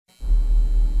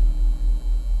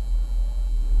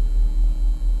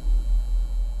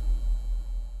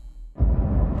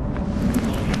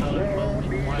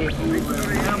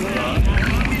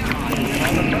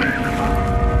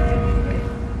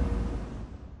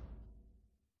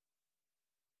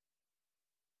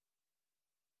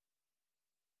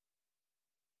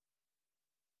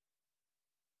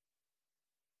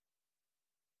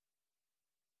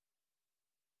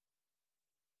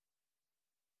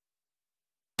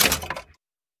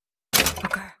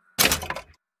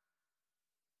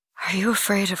Are you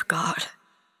afraid of God?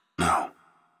 No.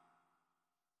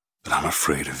 But I'm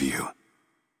afraid of you.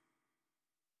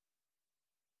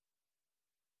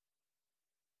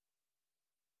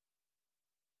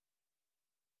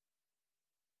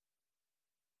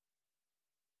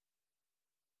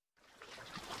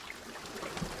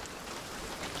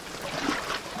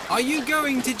 Are you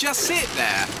going to just sit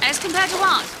there? As compared to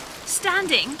what?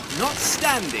 Standing? Not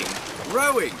standing.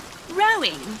 Rowing.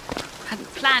 Rowing? Hadn't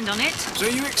planned on it. So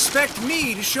you expect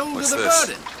me to shoulder What's the this?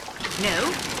 burden?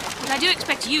 No, but I do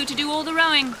expect you to do all the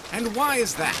rowing. And why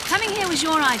is that? Coming here was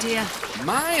your idea.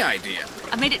 My idea?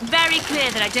 I've made it very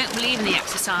clear that I don't believe in the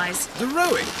exercise. The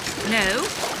rowing? No.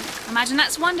 Imagine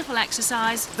that's wonderful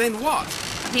exercise. Then what?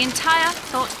 The entire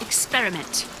thought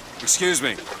experiment. Excuse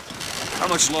me. How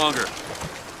much longer?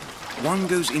 One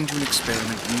goes into an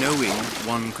experiment knowing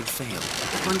one could fail.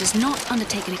 One does not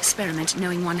undertake an experiment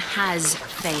knowing one has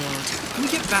failed. Can we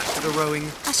get back to the rowing?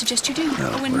 I suggest you do,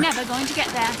 That'll or we're work. never going to get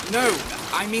there. No,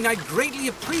 I mean I'd greatly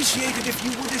appreciate it if you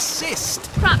would assist.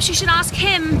 Perhaps you should ask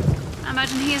him. I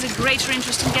imagine he has a greater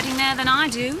interest in getting there than I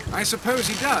do. I suppose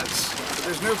he does, but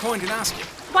there's no point in asking.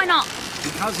 Why not?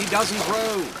 Because he doesn't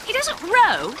row. He doesn't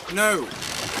row. No,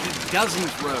 he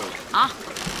doesn't row. Ah,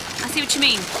 I see what you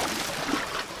mean.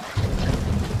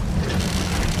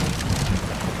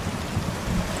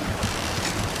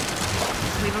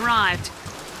 We've arrived.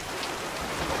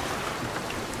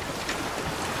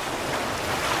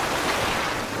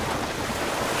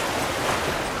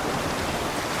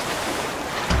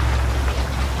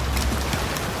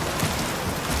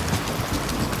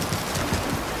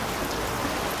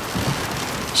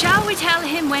 Shall we tell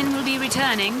him when we'll be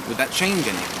returning? Would that change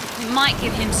anything? It might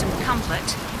give him some comfort.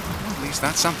 At least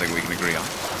that's something we can agree on.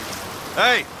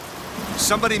 Hey!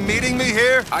 Somebody meeting me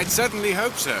here? I'd certainly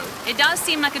hope so. It does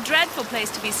seem like a dreadful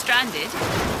place to be stranded.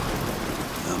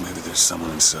 Well, maybe there's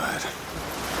someone inside.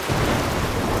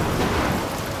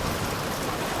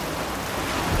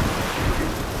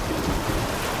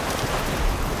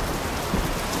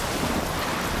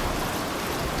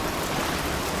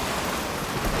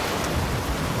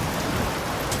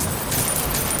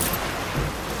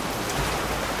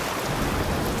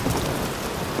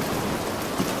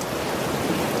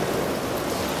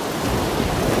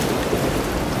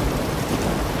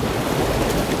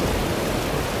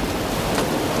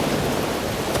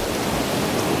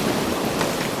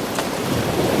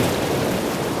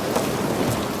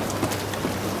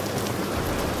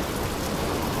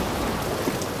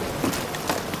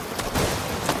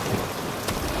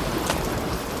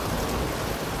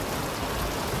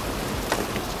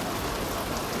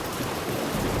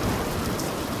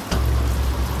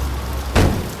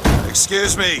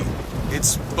 Excuse me,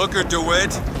 it's Booker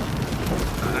DeWitt.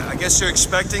 I guess you're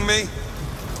expecting me?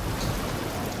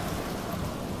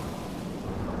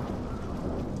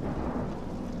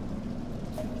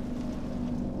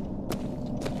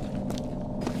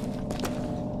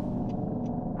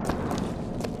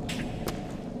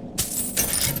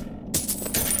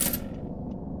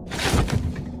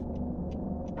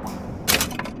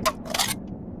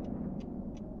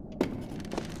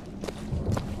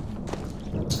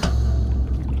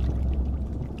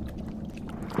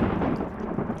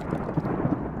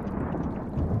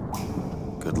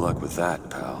 Good luck with that,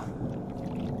 pal.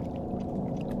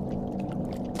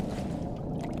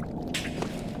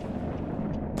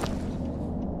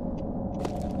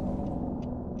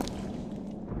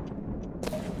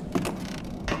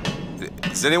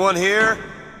 Is anyone here?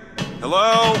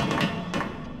 Hello?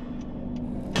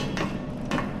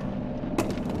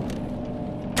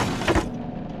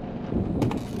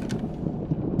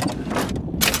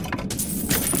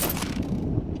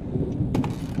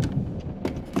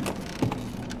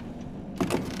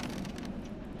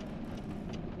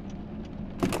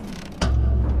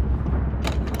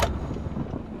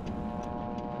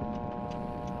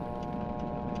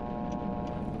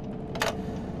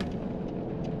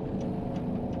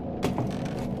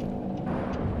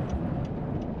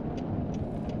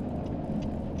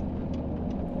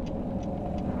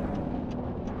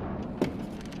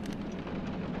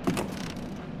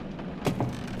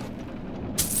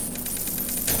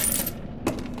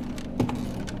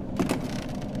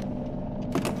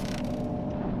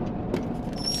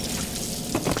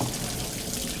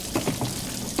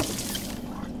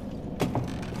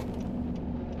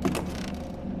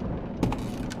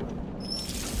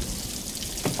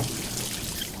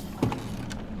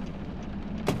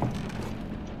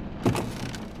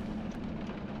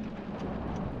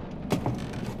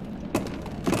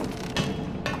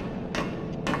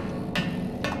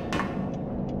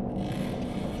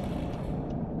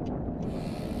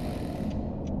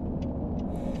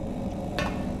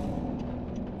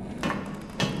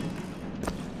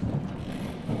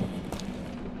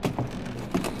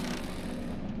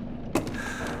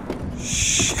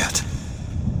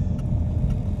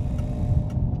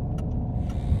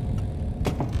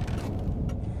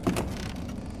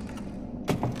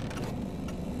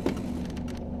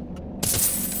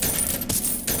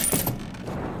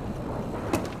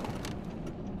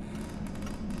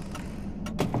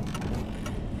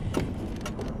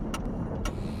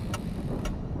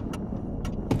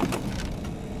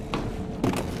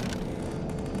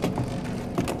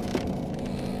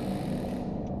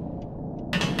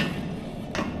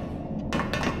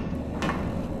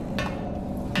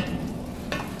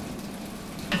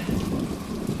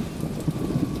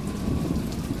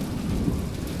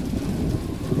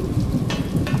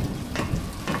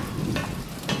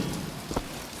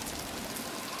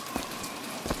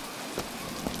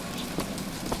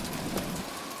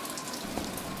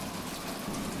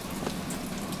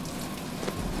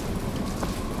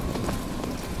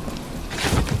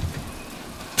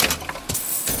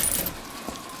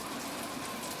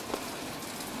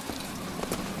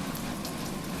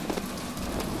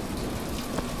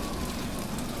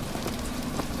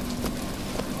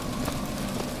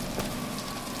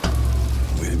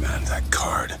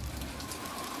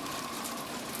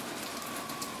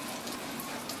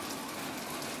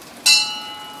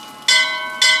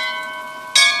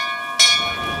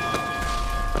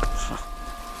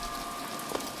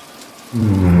 What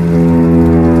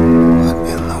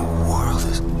in the world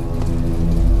is...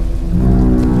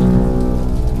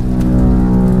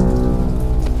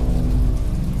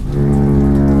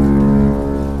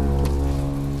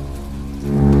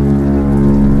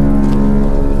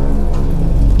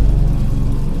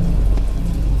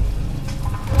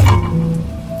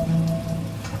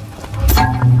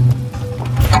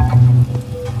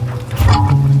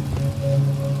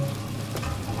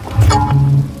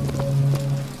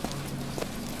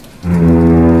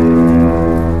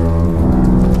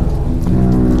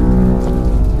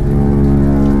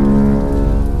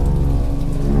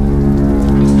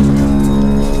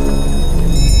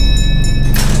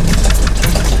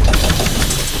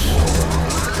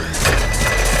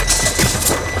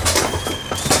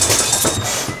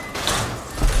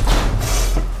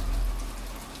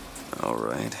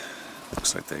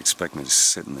 Looks like they expect me to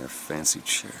sit in their fancy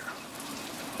chair.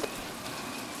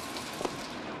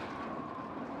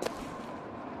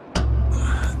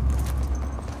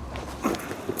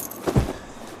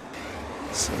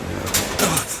 So,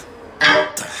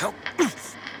 what the hell?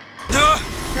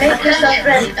 Make yourself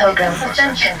ready, Pilgrim.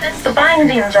 Attention. The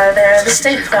bindings are there as a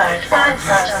safeguard.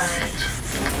 5,000 feet.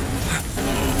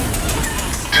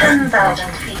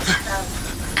 10,000 feet.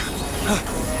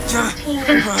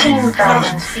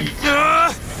 15,000 feet.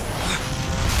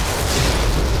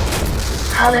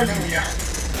 Hallelujah.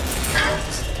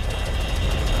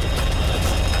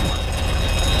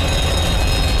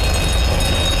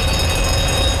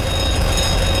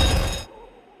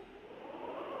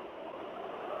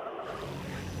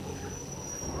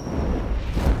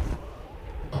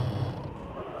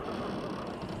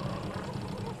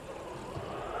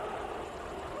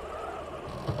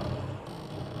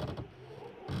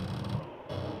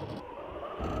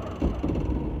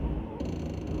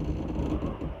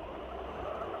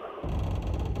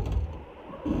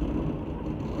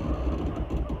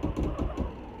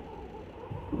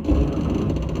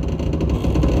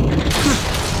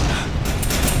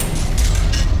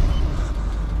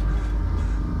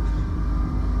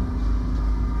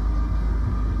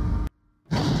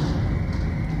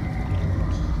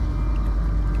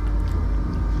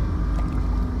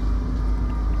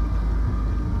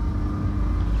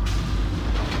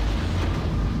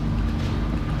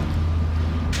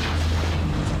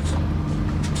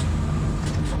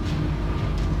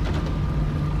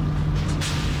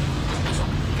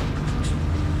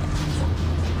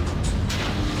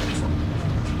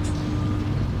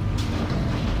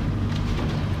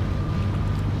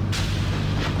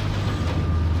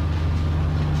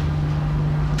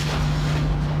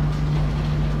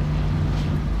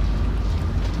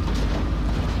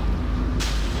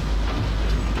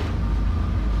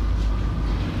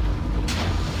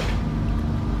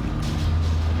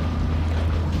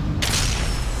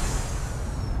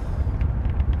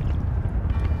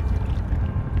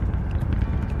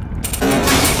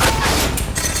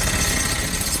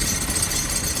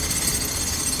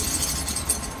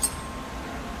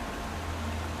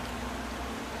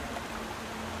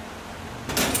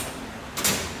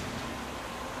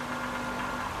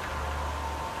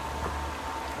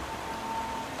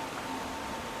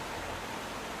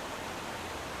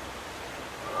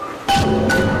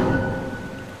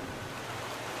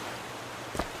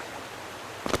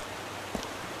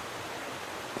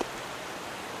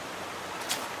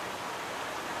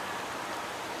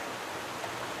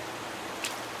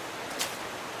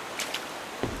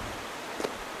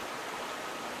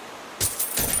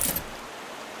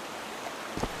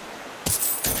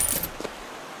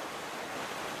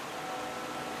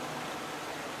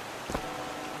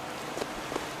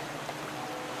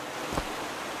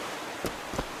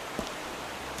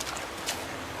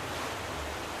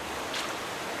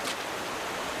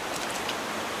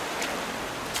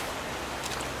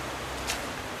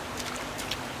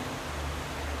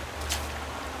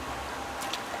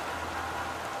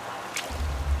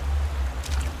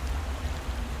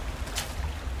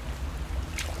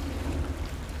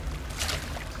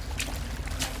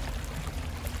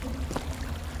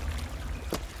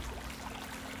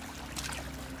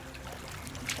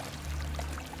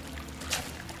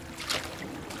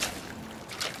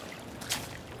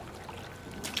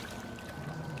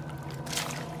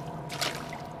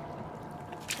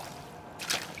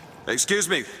 Excuse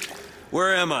me,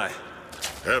 where am I?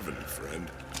 Heaven, friend.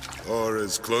 Or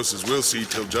as close as we'll see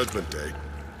till Judgment Day.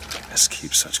 Best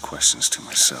keep such questions to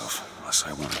myself, unless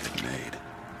I want to get made.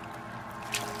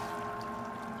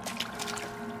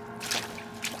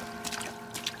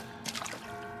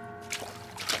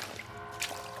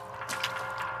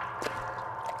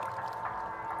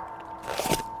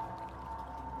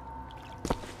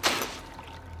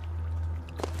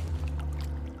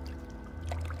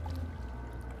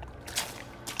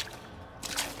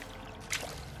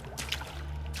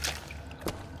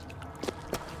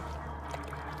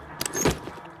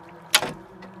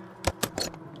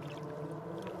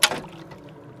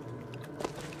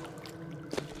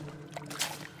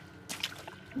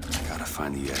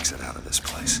 find the exit out of this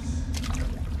place.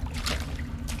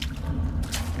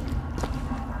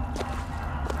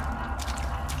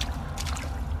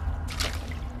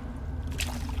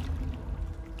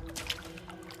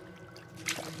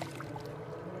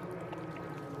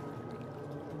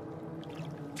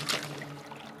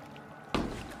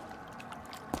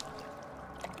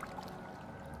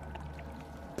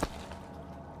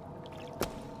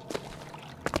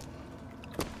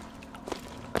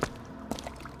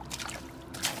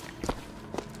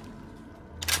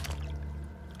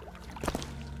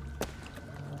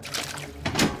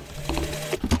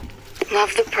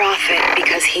 Love the prophet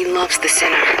because he loves the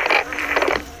sinner.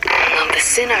 Love the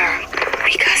sinner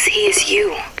because he is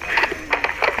you.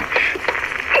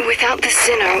 Without the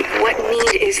sinner, what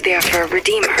need is there for a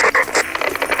redeemer?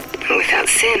 Without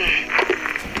sin,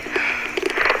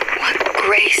 what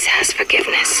grace has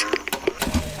forgiveness?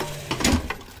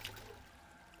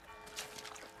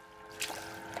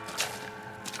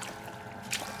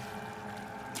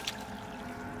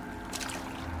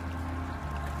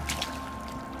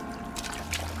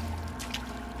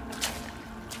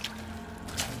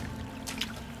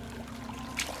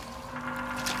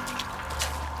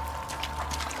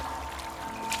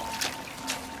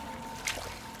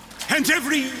 And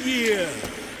every year,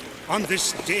 on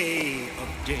this day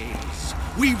of days,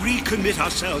 we recommit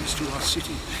ourselves to our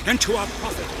city and to our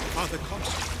prophet, Father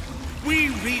Constant. We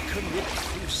recommit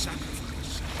through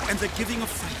sacrifice and the giving of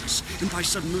thanks, and by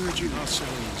submerging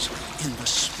ourselves in the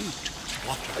sweet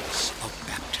waters of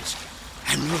baptism.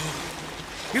 And lo,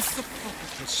 if the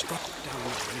prophet had struck down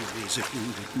the railways at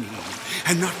wounded knee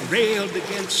and not railed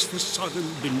against the Sodom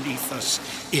beneath us,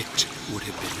 it would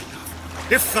have been enough.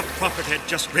 If the prophet had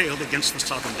just railed against the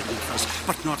Sodom beneath us,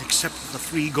 but not accepted the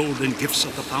 3 golden gifts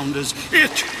of the founders,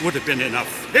 it would have been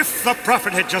enough. If the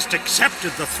prophet had just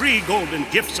accepted the 3 golden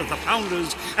gifts of the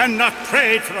founders and not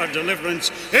prayed for our deliverance,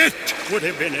 it would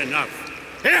have been enough.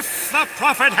 If the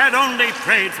prophet had only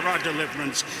prayed for our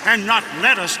deliverance and not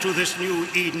led us to this new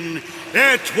Eden,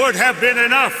 it would have been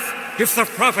enough. If the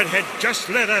prophet had just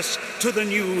led us to the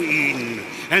new Eden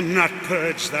and not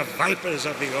purged the vipers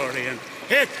of the Orient,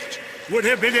 it would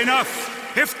have been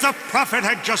enough. If the prophet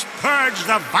had just purged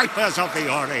the vipers of the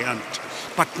Orient,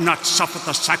 but not suffered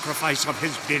the sacrifice of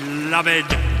his beloved.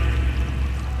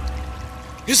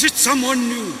 Is it someone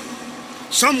new?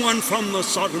 Someone from the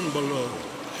Sodom below,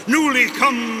 newly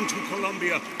come to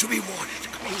Columbia to be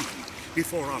washed clean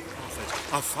before our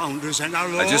prophet, our founders, and our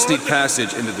Lord? I just need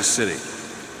passage into the city.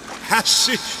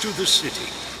 Passage to the city.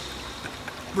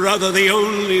 Brother, the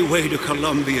only way to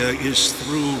Columbia is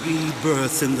through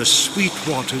rebirth in the sweet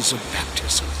waters of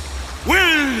baptism.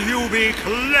 Will you be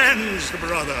cleansed,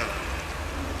 brother?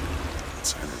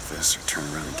 Let's either this or turn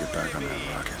around and get back on that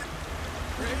rocket.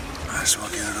 Might as well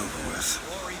get it over with.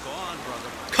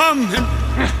 Come and...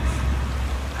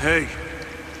 Hey.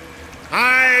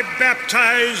 I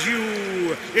baptize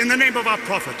you in the name of our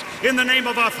prophet, in the name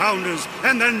of our founders,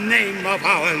 and the name of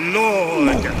our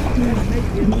Lord.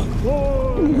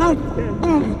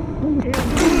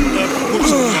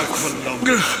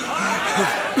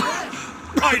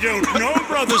 I don't know,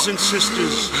 brothers and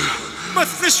sisters, but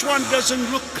this one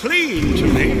doesn't look clean to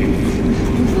me.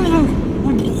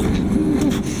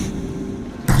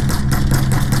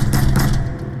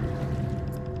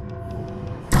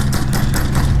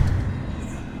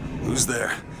 Who's there?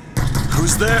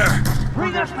 Who's there?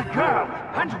 Bring us the girl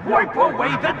and wipe away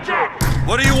the dead!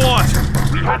 What do you want?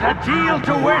 We had a deal,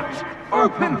 DeWitt!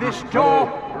 Open this door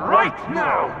right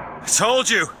now! I told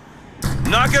you!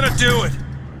 I'm not gonna do it!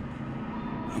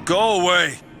 Go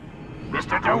away!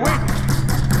 Mr. DeWitt!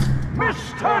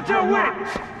 Mr.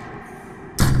 DeWitt!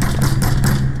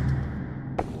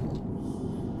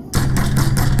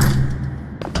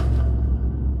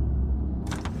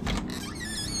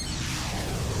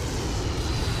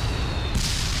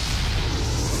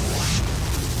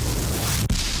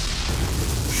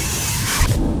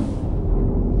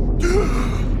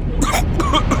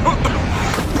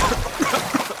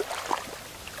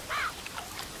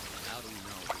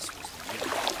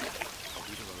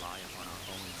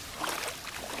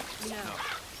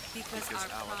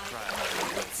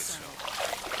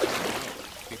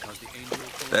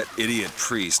 That idiot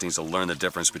priest needs to learn the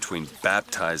difference between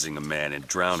baptizing a man and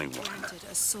drowning one.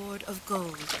 A sword of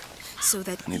gold, so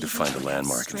that I need to find a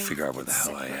landmark and figure out where the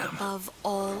hell I am. Above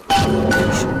all other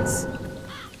nations.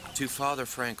 To Father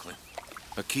Franklin,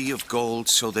 a key of gold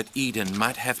so that Eden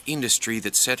might have industry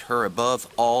that set her above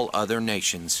all other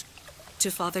nations.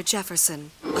 To Father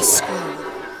Jefferson, a scroll,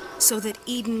 so that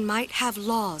Eden might have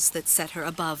laws that set her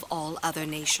above all other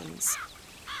nations.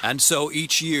 And so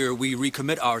each year we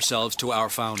recommit ourselves to our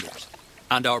founders,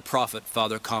 And our prophet,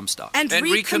 Father Comstock. And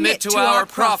recommit to our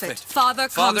prophet, Father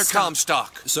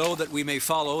Comstock. So that we may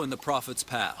follow in the prophet's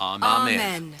path. Amen.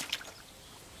 Amen.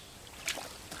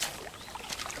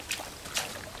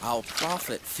 Our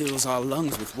prophet fills our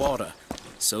lungs with water,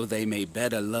 so they may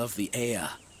better love the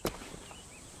air.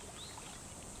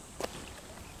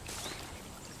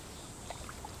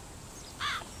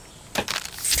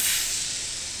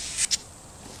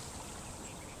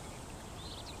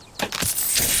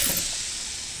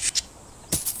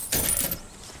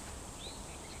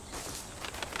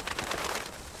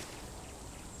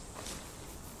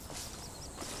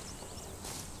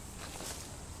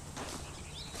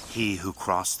 He who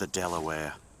crossed the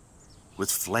Delaware, with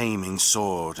flaming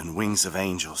sword and wings of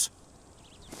angels,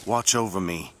 watch over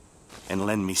me and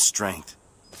lend me strength.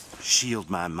 Shield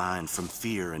my mind from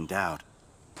fear and doubt,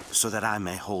 so that I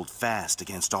may hold fast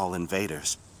against all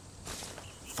invaders.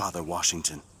 Father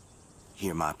Washington,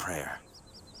 hear my prayer.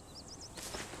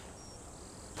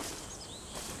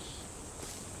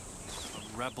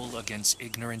 A rebel against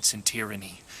ignorance and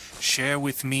tyranny. Share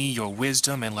with me your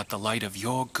wisdom and let the light of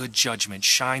your good judgment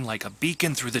shine like a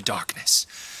beacon through the darkness.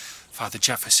 Father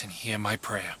Jefferson, hear my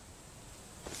prayer.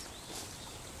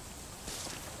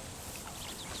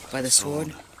 By the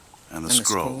sword, and the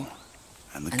scroll,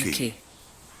 and the key.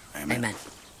 Amen. Amen.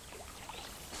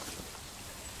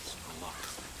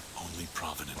 Only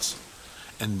providence.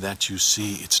 And that you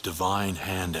see its divine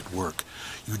hand at work.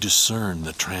 You discern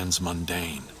the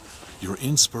transmundane. Your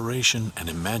inspiration and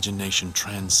imagination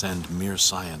transcend mere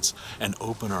science and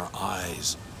open our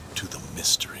eyes to the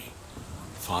mystery.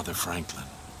 Father Franklin,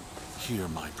 hear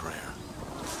my prayer.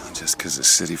 Just 'cause the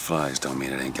city flies don't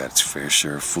mean it ain't got its fair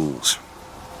share of fools.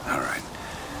 All right.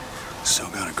 Still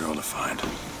got a girl to find.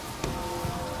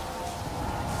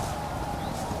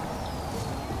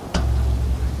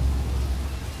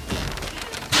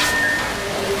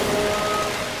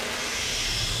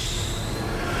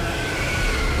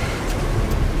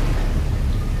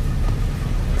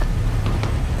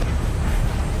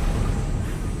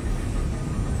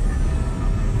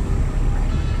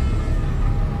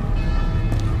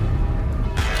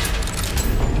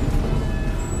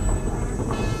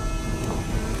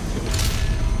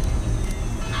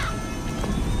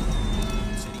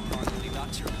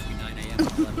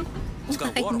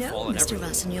 Mr.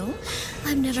 Rossignol,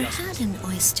 I've never had an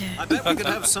oyster. I bet we could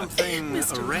have something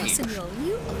Mr. arranged. Rossignol,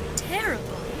 you are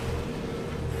terrible.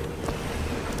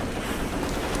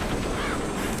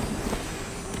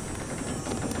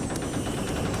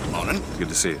 Morning. Good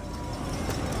to see you.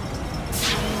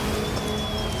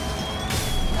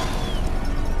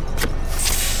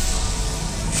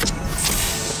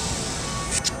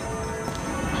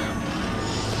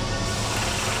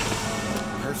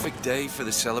 Perfect day for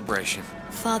the celebration.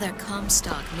 Father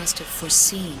Comstock must have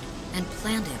foreseen and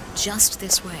planned it just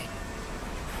this way.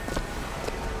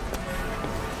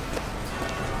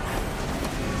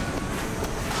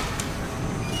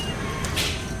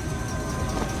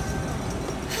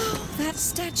 That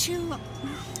statue...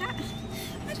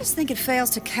 I just think it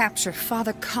fails to capture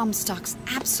Father Comstock's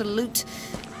absolute,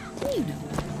 you know,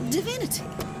 divinity.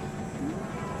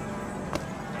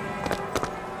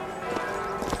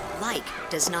 Like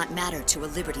does not matter to a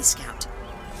Liberty Scout.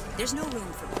 There's no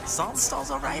room for...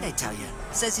 Saltonstall's all right, I tell you.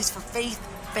 Says he's for faith,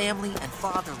 family, and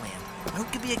fatherland. Who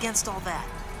could be against all that?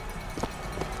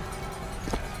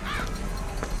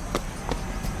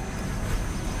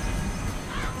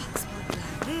 Fox popular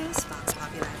this, Fox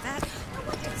popular that.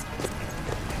 What does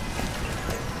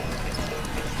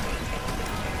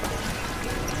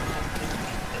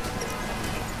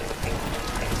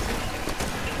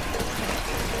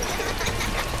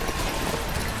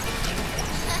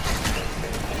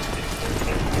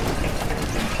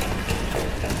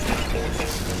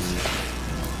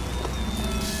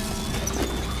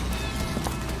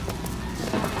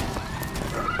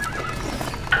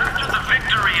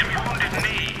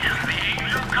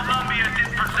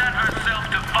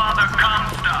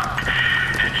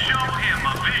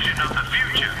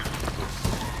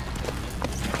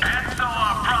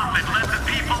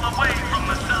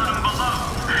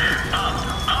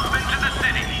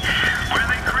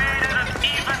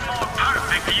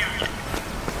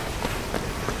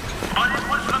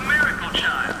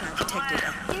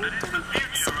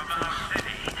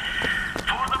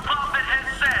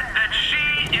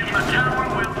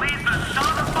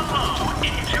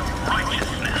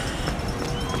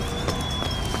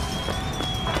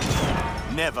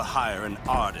Never hire an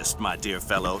artist, my dear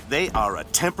fellow. They are a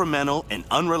temperamental and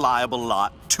unreliable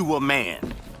lot to a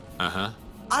man. Uh-huh.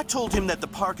 I told him that the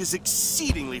park is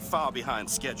exceedingly far behind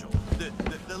schedule.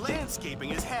 The landscaping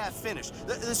is half finished.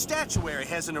 The statuary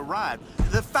hasn't arrived.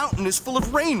 The fountain is full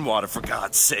of rainwater, for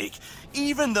God's sake.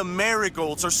 Even the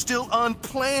marigolds are still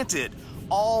unplanted.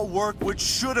 All work which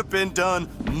should have been done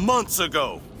months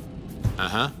ago.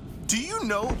 Uh-huh. Do you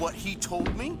know what he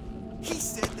told me? He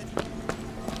said that...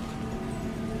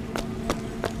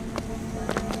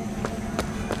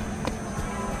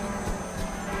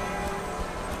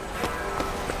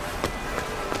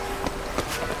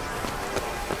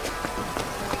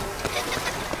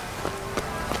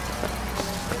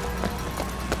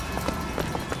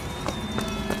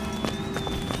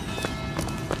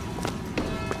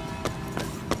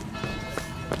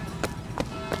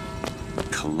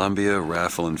 Columbia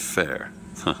Raffle and Fair.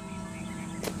 Huh.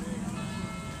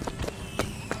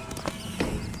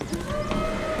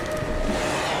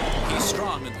 He's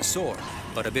strong in the sword,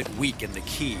 but a bit weak in the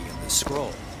key of the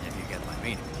scroll, if you get my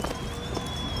meaning.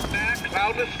 Fair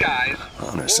cloudless skies,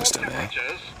 Honor system, eh?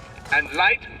 and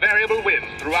light variable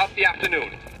winds throughout the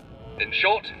afternoon. In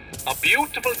short, a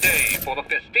beautiful day for the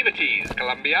festivities,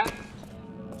 Columbia.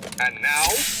 And now,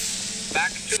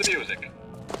 back to the music.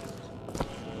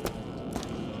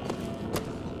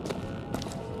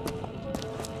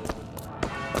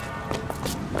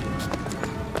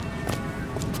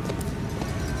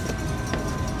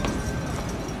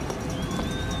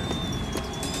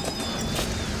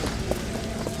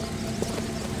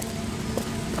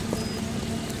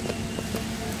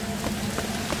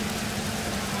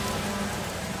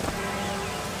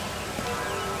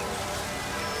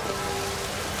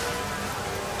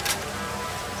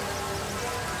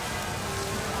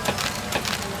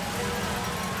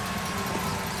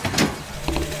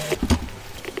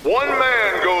 One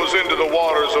man goes into the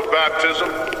waters of baptism,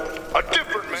 a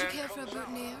different man. Would you care for a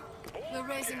boutonniere? We're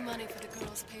raising money for the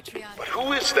girls' patriotic. But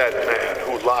who is that man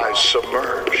who lies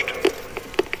submerged?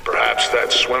 Perhaps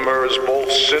that swimmer is both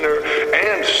sinner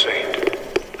and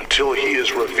saint, until he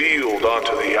is revealed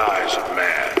onto the eyes of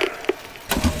man.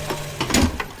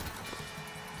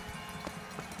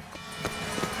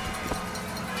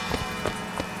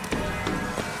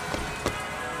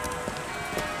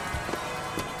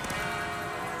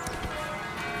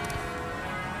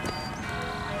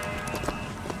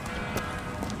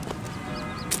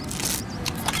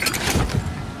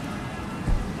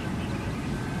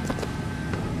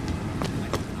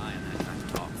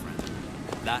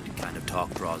 That kind of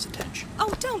talk draws attention.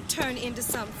 Oh, don't turn into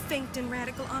some faint and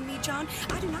radical on me, John.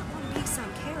 I do not want to be some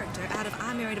character out of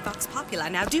I Married a Vox Populi,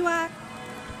 now do I?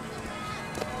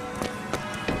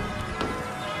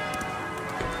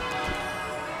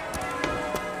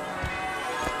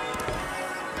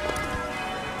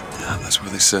 Yeah, that's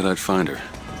where they said I'd find her.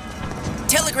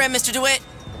 Telegram, Mr. DeWitt.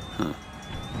 Huh.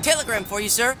 Telegram for you,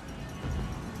 sir.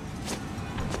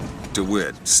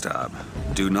 DeWitt, stop.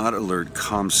 Do not alert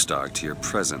Comstock to your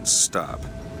presence. Stop.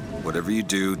 Whatever you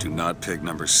do, do not pick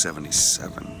number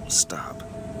 77. Stop.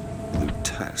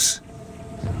 Lutess.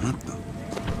 What the...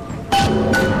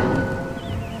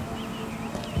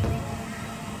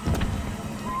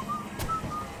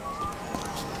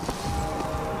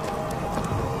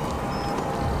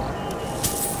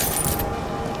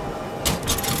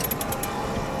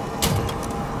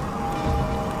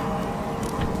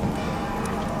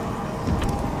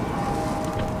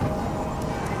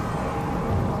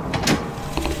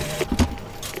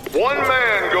 One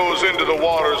man goes into the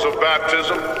waters of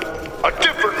baptism, a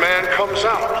different man comes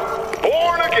out,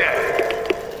 born again.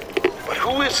 But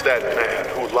who is that man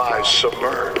who lies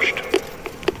submerged?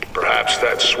 Perhaps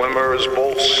that swimmer is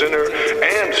both sinner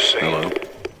and saint,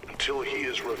 until he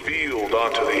is revealed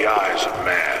onto the eyes of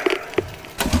man.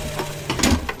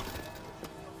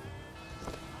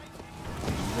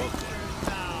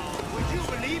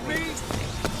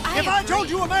 If I told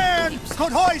you a man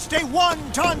could hoist a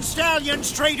 1-ton stallion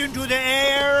straight into the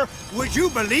air, would you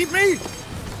believe me?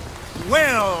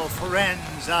 Well,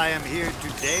 friends, I am here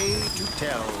today to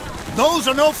tell. Those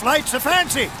are no flights of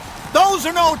fancy. Those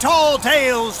are no tall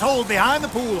tales told behind the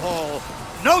pool hall.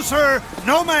 No, sir,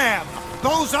 no, ma'am.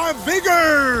 Those are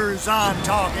vigors I'm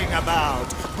talking about.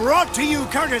 Brought to you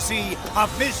courtesy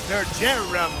of Mr.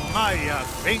 Jeremiah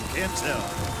Fink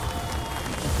himself.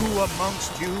 Who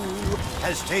amongst you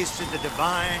has tasted the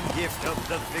divine gift of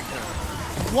the vigor?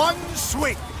 One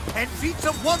swing, and feats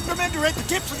of wonderment are at the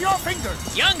tips of your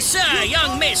fingers. Young sir,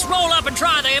 young miss, roll up and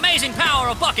try the amazing power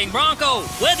of bucking bronco.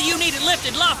 Whether you need it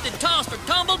lifted, lofted, tossed, or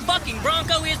tumbled, bucking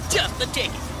bronco is just the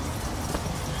ticket.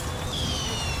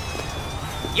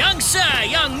 Young sir,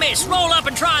 young miss, roll up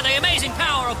and try the amazing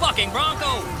power of bucking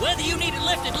bronco. Whether you need it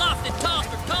lifted, lofted, tossed,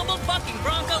 or tumbled, bucking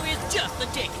bronco is just the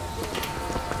ticket.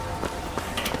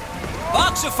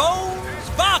 Voxophones,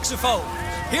 voxophones!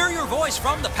 Hear your voice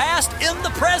from the past in the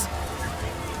present.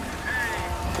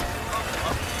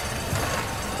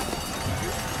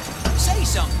 Say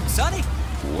something, Sonny.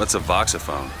 What's a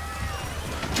voxophone?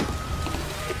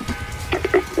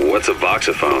 What's a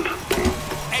voxophone?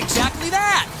 Exactly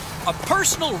that. A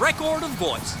personal record of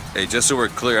voice. Hey, just so we're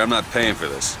clear, I'm not paying for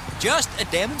this. Just a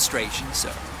demonstration,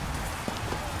 sir.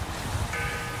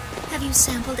 Have you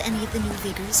sampled any of the new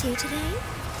vigors here today?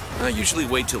 I usually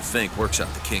wait till Fink works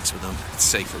out the kinks with them. It's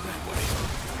safer that way.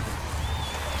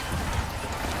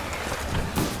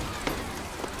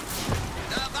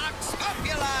 The Vox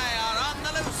Populi are on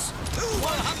the loose. Who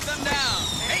will hunt them down?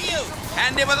 Hey, you!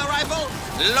 Handy with a rifle?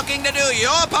 Looking to do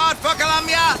your part for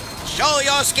Columbia? Show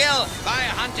your skill by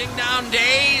hunting down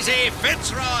Daisy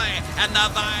Fitzroy and the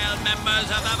vile members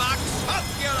of the Vox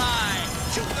Populi.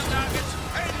 Shoot the targets,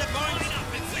 earn the points, and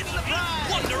win the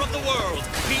prize. Wonder of the world.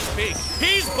 He's big,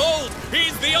 he's bold,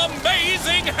 he's the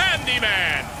amazing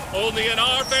handyman. Only in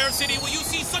our fair city will you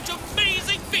see such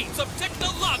amazing feats of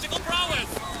technological prowess.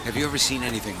 Have you ever seen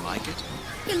anything like it?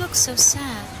 You look so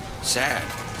sad. Sad?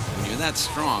 When you're that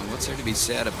strong, what's there to be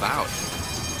sad about?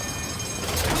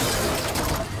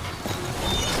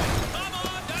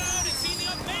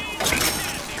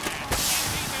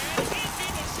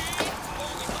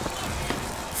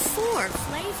 Four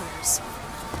flavors.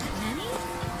 That many?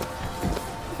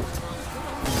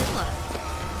 Vanilla.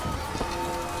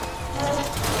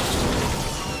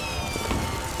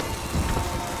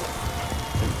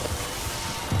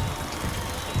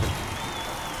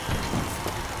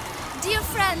 Dear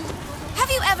friend, have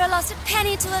you ever lost a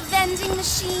penny to a vending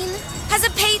machine? Has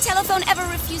a pay telephone ever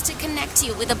refused to connect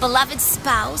you with a beloved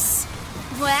spouse?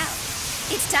 Well,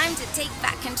 it's time to take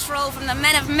back control from the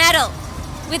men of metal.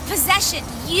 With possession,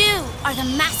 you are the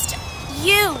master.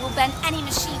 You will bend any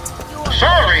machine to your...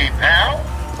 Sorry, pal.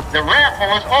 The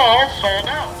raffle is all sold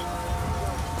out.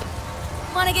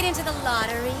 Want to get into the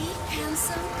lottery,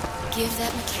 handsome? Give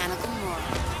that mechanical moron.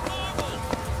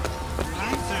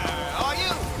 Are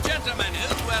you gentlemen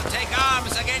who will take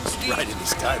arms against the... Right in the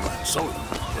skyline soda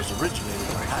was originated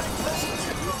by having lessons.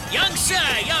 Young sir,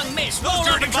 young miss, roll Those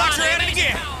up dirty and boxer try at the it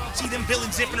again. See them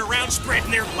villains zipping around,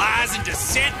 spreading their lies and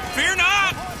dissent? Fear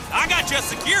not! I got you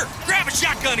secure. Grab a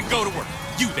shotgun and go to work.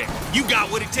 You there, you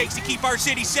got what it takes to keep our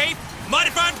city safe?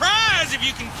 Mighty fine prize if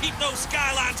you can keep those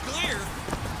skylines clear.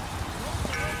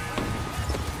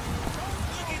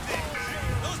 Look at this.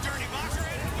 Those dirty boxer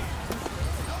at it again.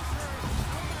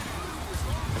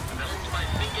 Developed by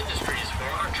Fink Industries for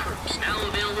our troops, now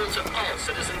available to all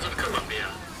citizens of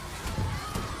Columbia.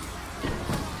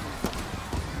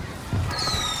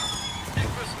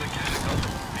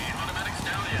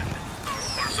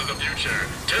 Of the future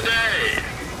today.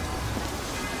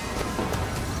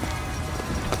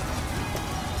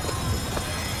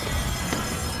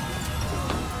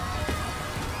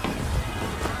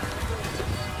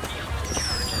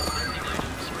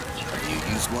 You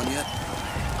used one yet?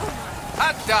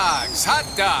 Hot dogs, hot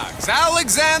dogs.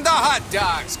 Alexander Hot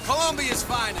Dogs, Columbia's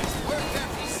finest. Work them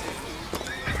to see.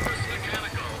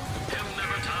 Mechanical, he'll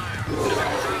never tire.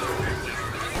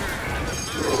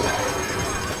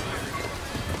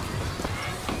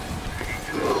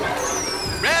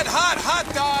 Red hot hot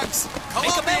dogs.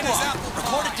 Make a Columbia's memoir, apple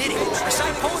record a ditty,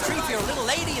 recite poetry for your little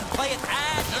lady, and play it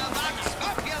ad.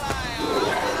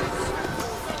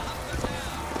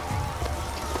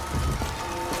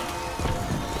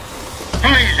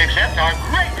 Please accept our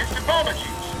greatest apologies.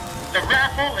 The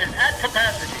raffle is at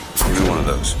capacity. Give me one of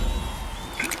those.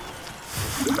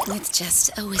 With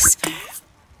just a whisper,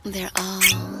 they're all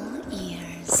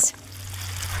ears.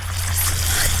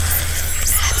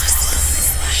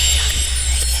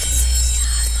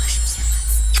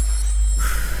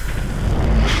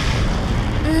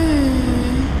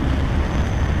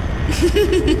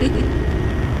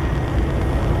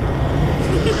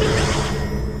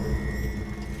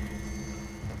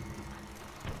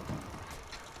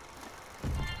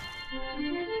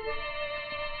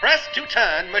 Press to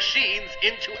turn machines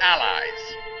into allies.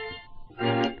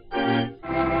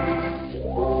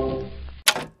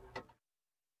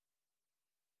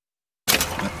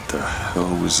 What the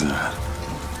hell was that?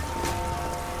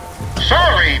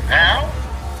 Sorry, pal.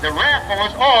 The raffle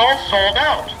is all sold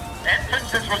out.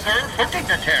 Entrance is reserved for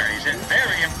dignitaries and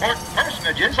very important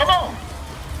personages alone.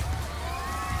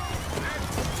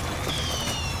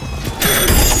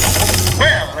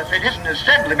 Well, if it isn't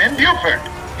Assemblyman Buford,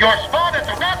 your spot at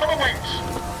the raffle awaits.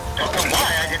 Don't know why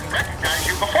I didn't recognize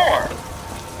you before.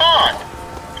 Odd.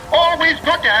 Always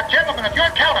good to have gentlemen of your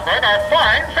caliber at our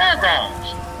fine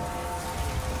fairgrounds.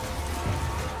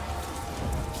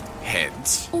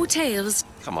 Heads. Or tails,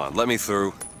 Come on, let me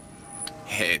through.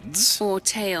 Heads? Or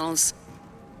tails?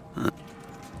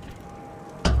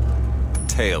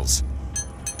 Tails.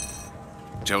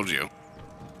 Told you.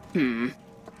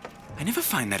 I never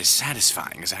find that as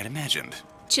satisfying as I'd imagined.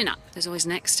 Chin up. There's always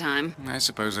next time. I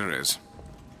suppose there is.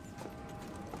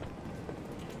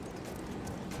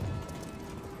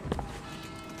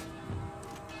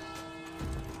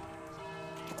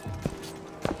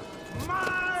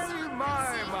 My.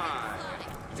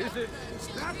 Is it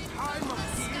that time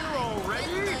of year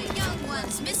already? The young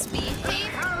ones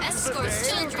misbehave, escorts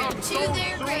children to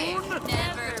their grave.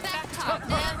 Never back talk,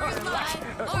 never lie,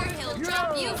 or he'll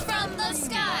drop you from the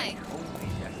sky.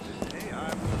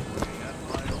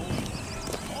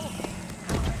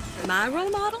 My role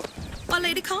model? Why,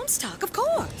 Lady Comstock, of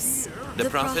course. The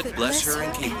prophet bless her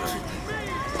and keep her.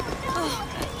 Oh.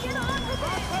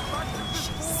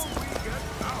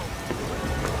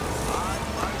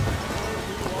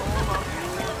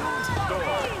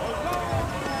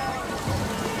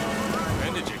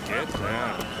 When did you get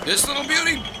that? This little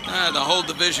beauty? The whole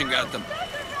division got them.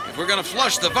 If we're gonna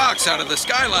flush the Vox out of the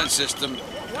Skyline system,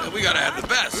 we gotta have the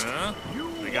best. Huh?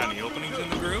 They got any openings in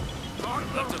the group?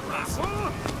 I'd love to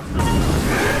listen.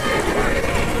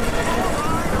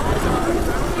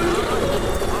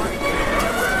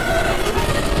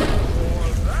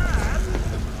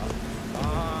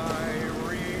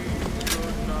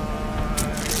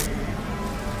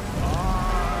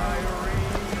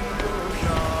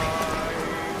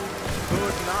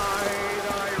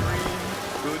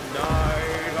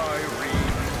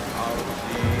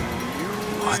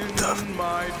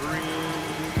 My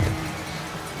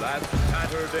dreams. Last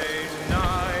Saturday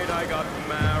night I got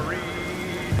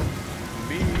married.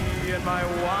 Me and my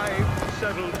wife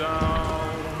settled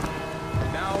down.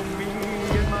 Now me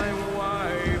and my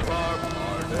wife are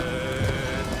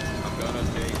parted. I'm gonna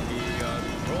take me a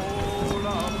stroll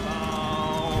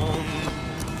uptown.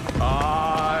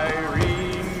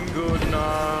 Irene, good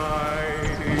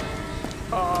night.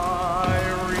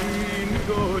 Irene,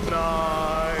 good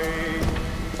night.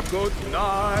 Good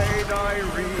night,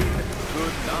 Irene.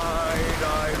 Good night,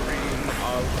 Irene.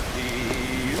 I'll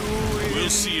see you. We'll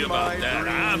see about that.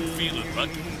 I'm feeling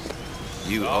lucky.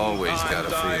 You always got a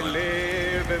feeling. I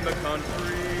live in the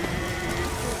country.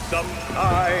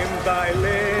 Sometimes I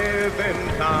live in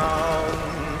town.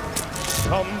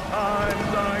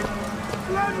 Sometimes I'm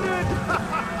splendid.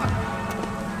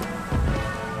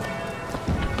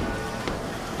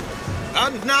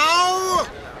 And now,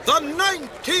 the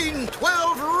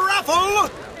 1912 raffle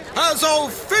has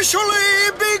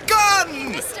officially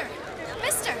begun! Mister!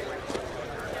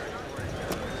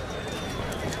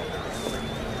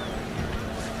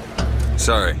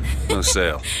 Sorry, no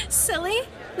sale. Silly.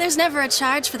 There's never a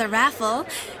charge for the raffle.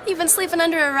 You've been sleeping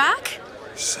under a rock?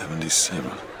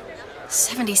 77.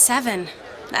 77.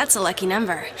 That's a lucky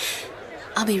number.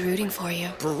 I'll be rooting for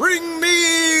you. Bring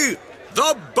me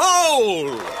the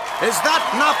bowl! Is that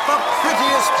not the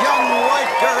prettiest young white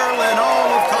girl in all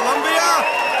of Columbia?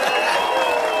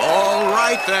 All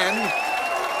right then.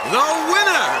 The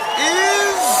winner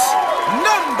is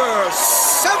number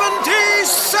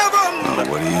 77!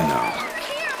 What do you know?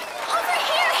 Over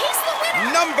here! He's the winner!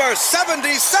 Number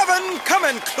 77, come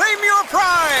and claim your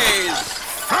prize!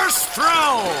 First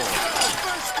round!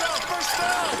 First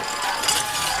round!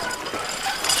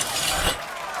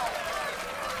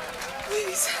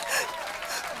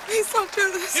 Please don't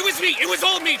do this. It was me. It was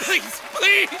all me. Please.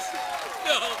 Please.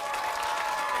 No.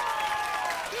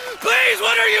 Please,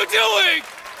 what are you doing?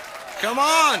 Come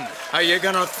on! Are you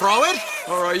gonna throw it?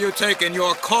 Or are you taking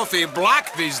your coffee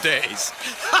black these days?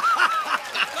 Let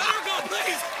her go,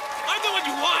 please. I'm the one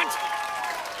you want.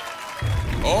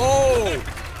 Oh!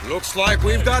 Looks like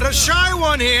we've got a shy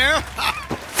one here.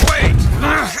 Wait!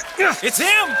 It's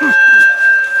him!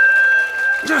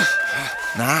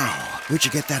 Now, where'd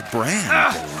you get that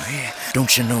brand, boy?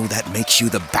 Don't you know that makes you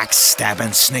the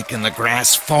backstabbing snake in the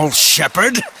grass false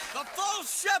shepherd? The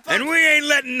false shepherd! And we ain't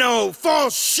letting no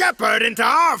false shepherd into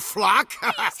our flock.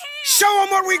 Show them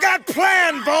what we got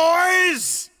planned,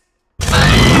 boys!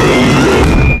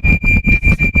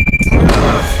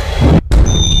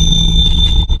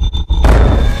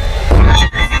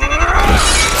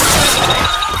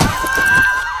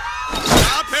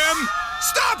 Stop him!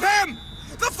 Stop him!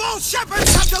 The false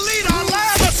shepherds have to lead our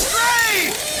lamb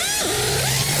astray!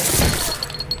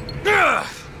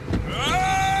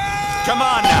 Come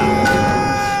on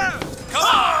now! Come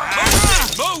on!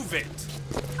 Move it!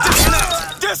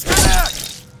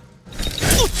 Disconnect!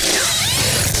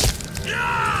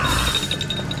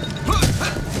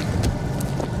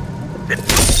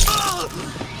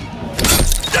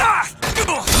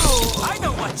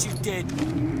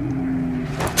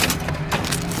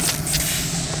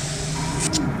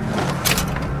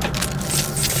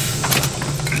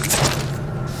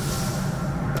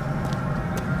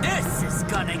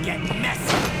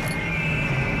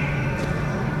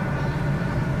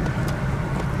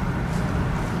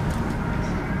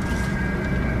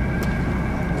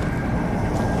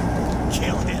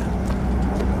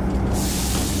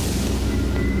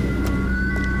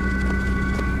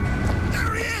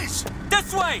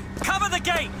 of the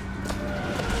gate!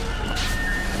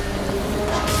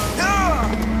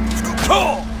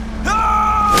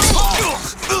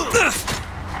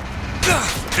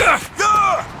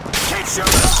 Keep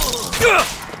shooting!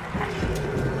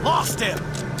 Lost him!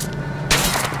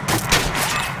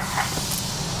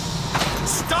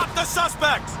 Stop the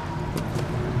suspect!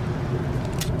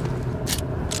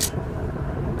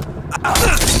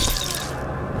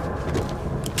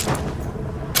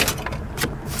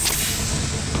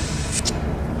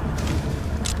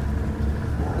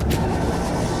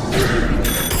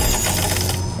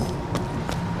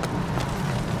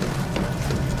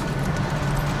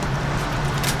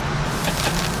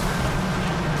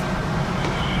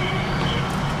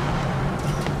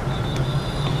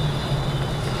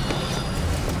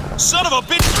 Son of a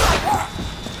bitch!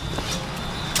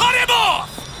 Cut him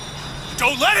off!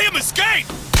 Don't let him escape!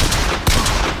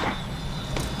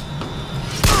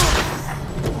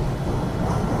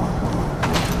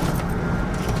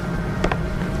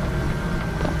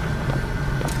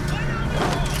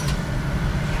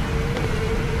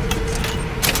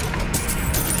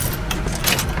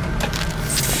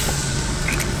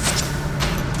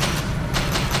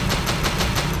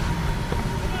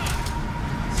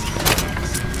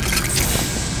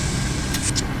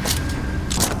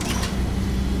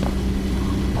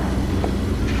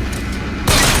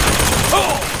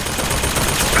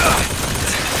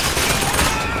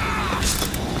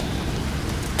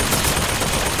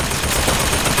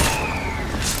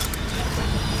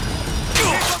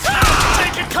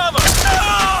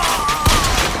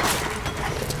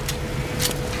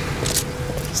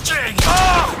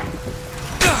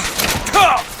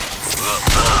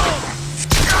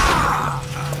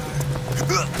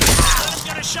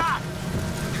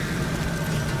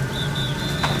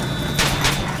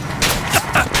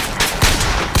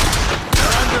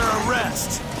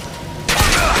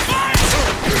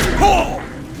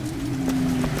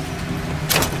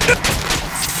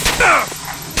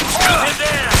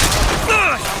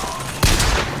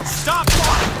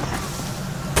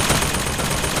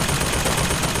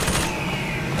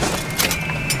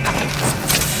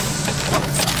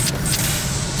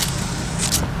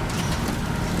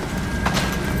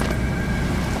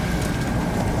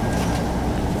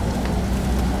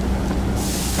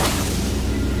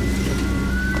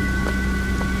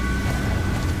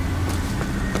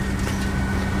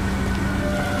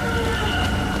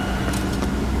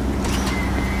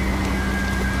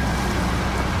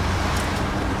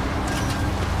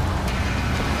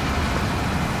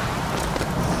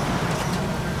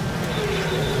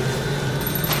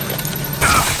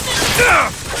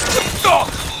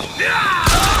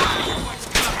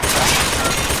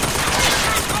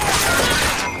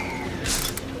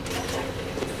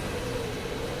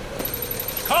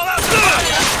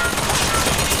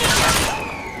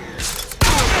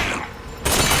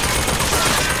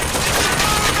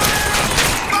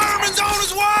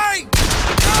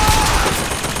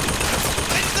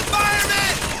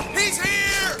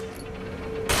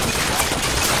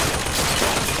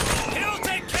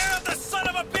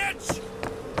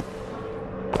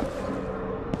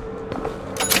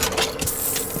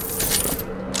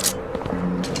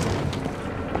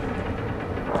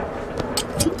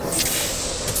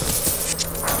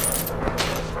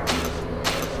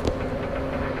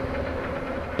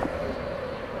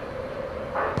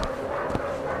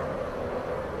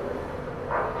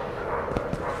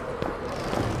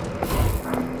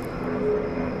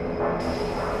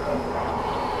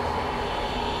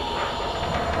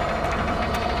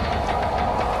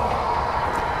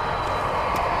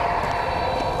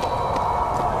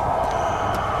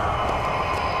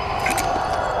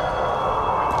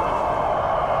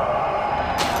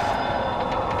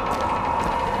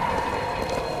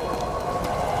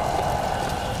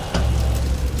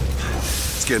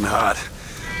 Getting hot.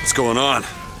 What's going on?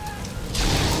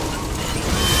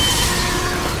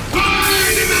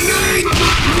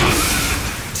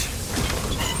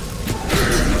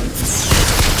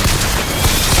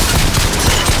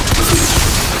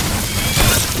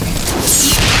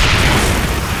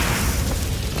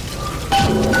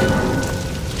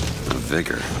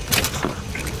 Vigor.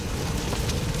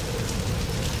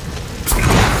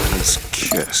 Let's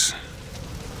kiss.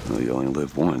 Well, you only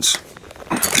live once.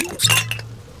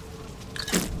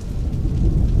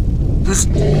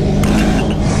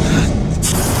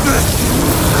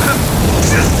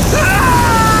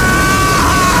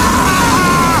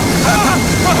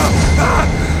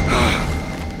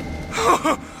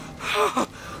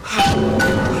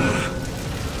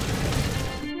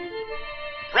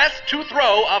 Press to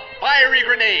throw a fiery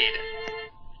grenade.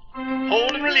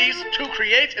 Hold and release to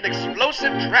create an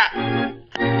explosive trap.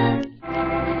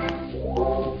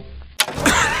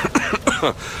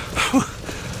 That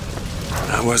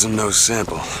wasn't no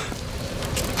sample.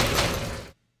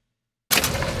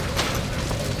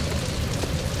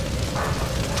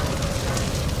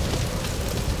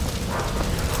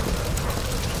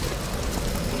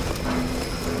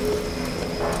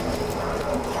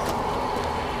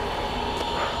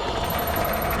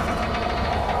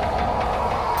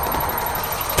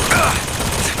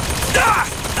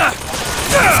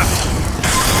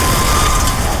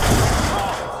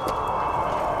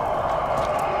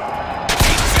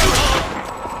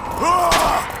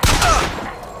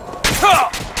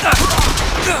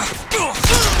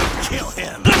 Kill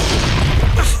him.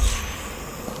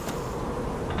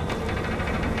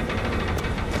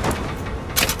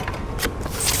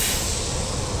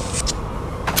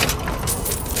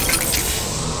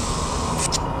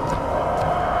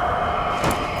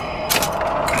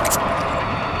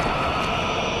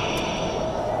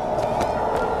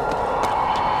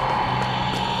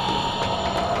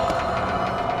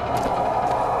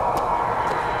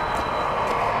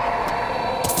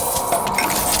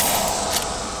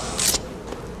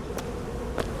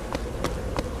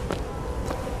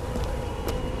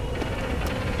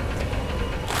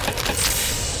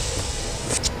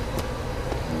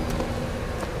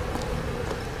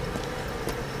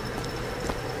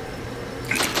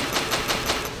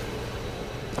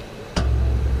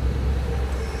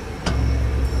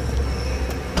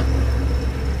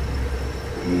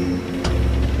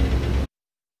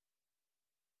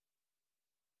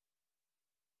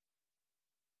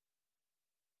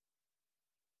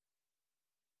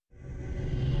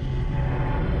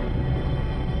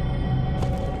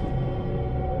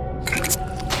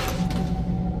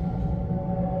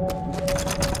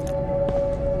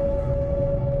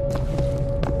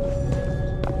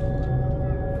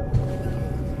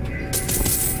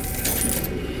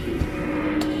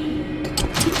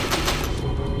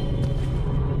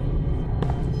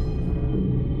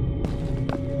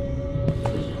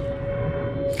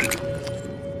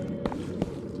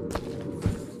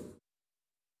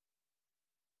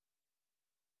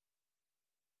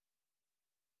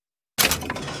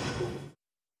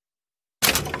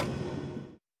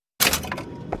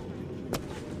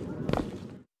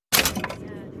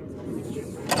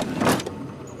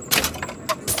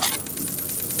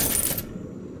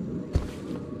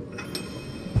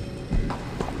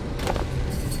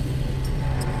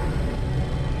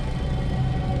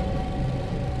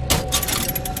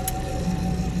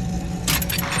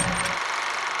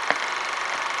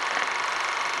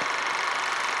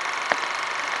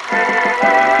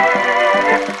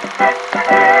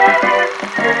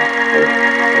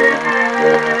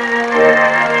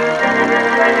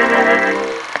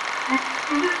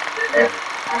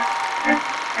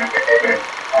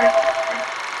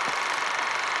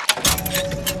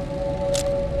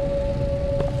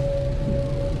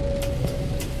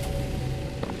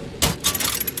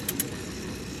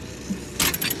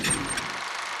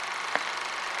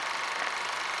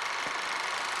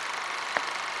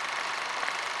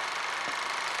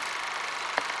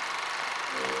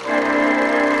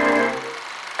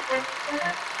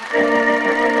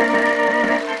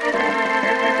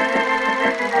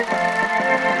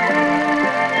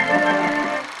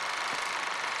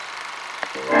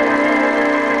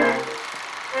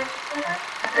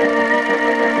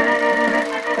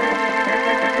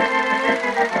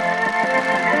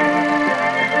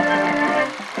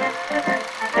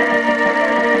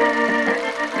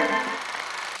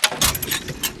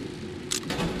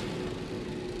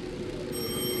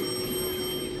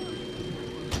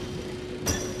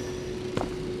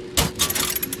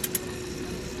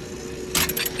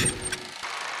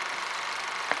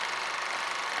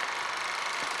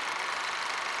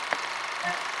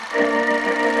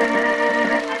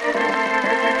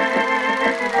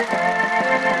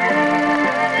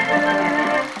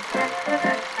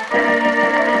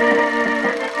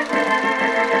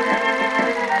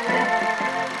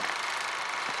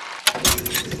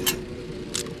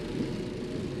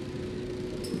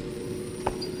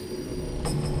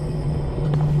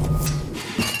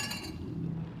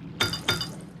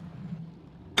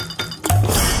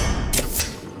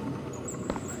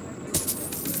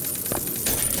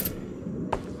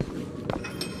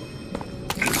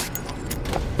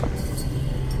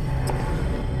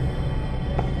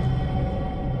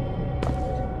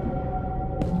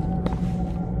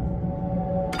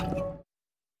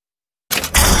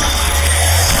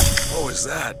 was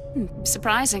that?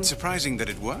 Surprising. Surprising that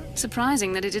it worked?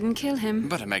 Surprising that it didn't kill him.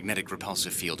 But a magnetic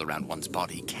repulsive field around one's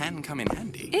body can come in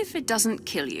handy. If it doesn't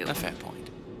kill you. A fair point.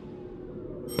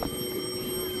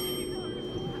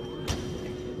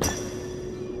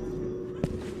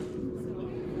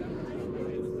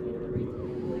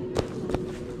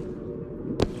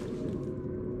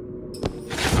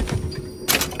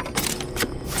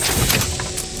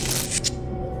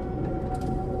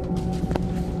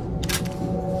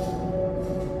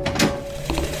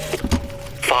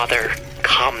 Father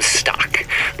Comstock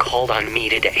called on me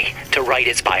today to write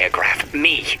his biograph.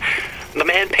 Me. The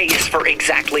man pays for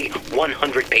exactly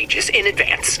 100 pages in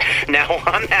advance. Now,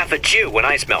 I'm half a Jew when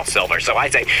I smell silver, so I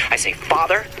say,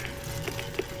 Father,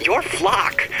 your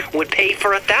flock would pay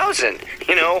for 1,000.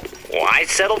 You know, why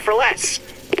settle for less?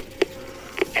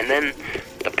 And then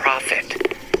the prophet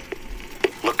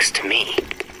looks to me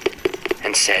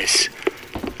and says,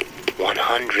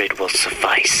 100 will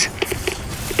suffice,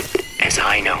 as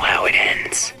I know how it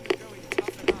ends.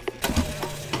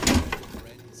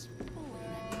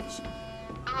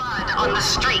 Blood on the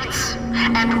streets,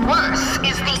 and worse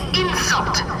is the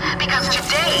insult, because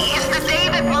today is the day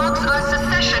that marks our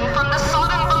secession from the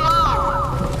Sodom below.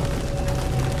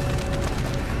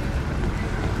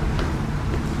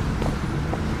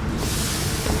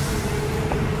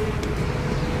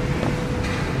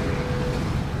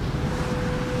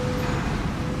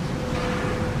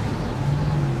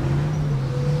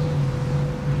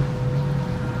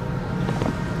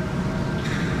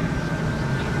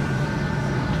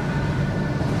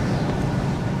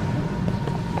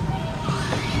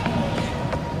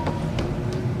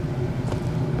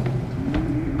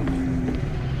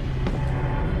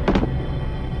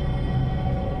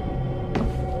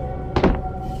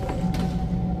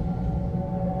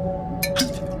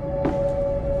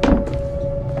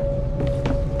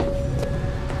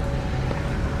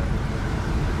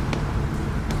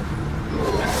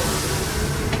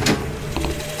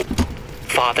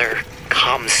 Father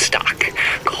Comstock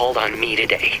called on me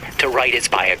today to write his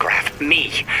biograph.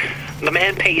 Me. The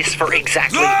man pays for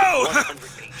exactly... No!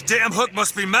 Damn hook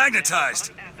must be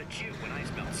magnetized.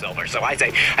 Silver, so I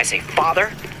say,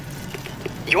 Father,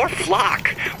 your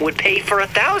flock would pay for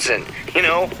 1,000. You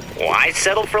know, why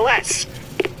settle for less?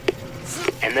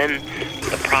 And then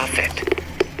the prophet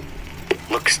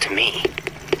looks to me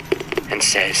and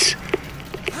says,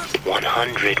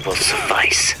 100 will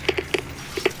suffice,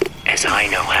 as I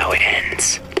know how it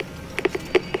ends.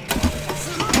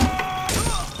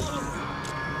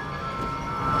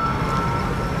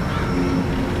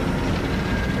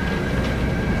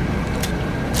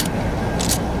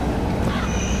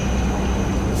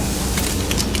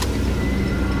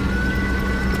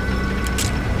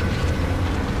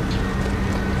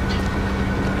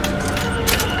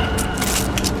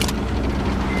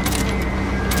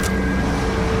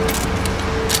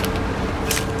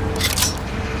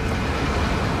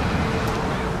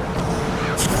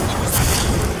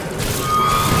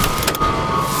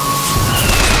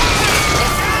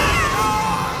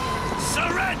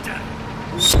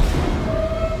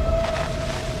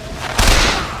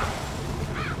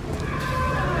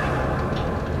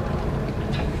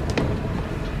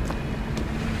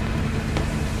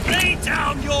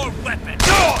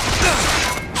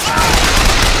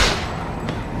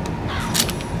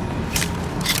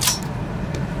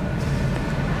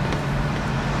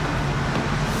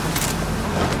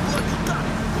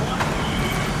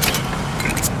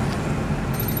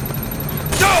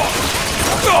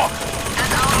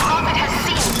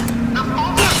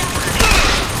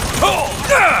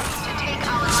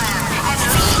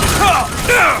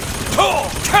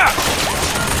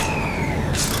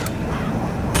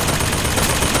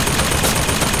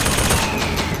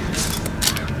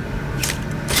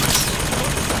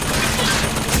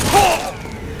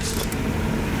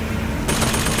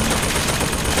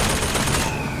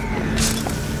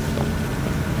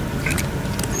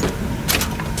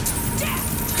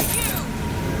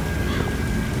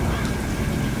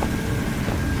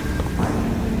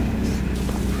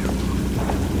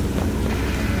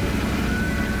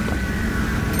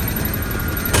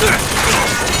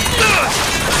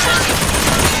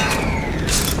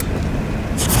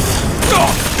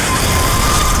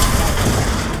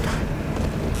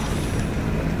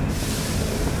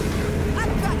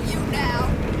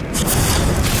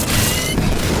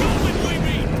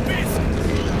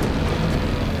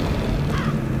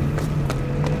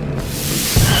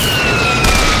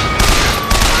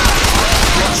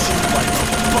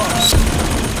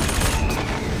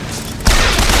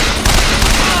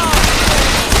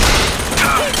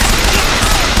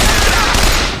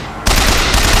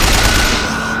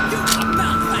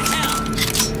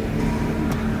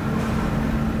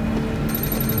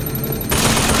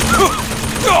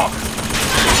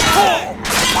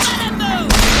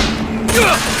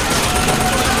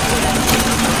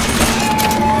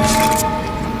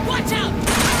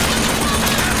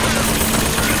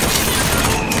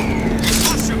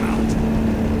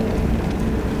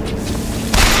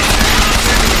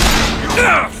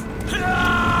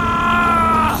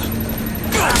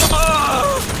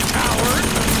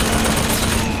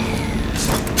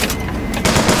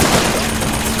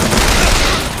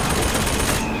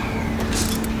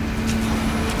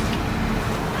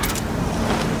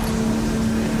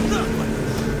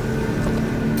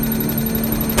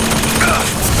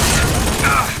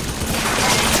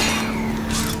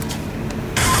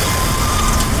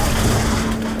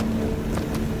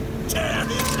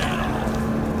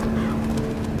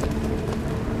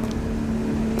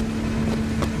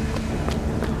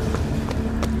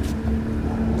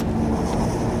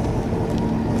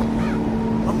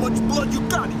 much blood you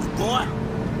got in you, boy?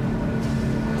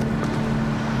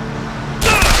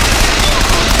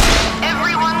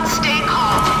 Everyone stay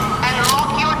calm and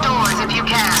lock your doors if you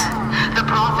can. The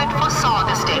Prophet foresaw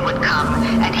this day would come,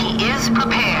 and he is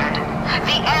prepared.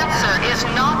 The answer is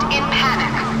not in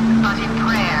panic, but in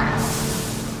prayer.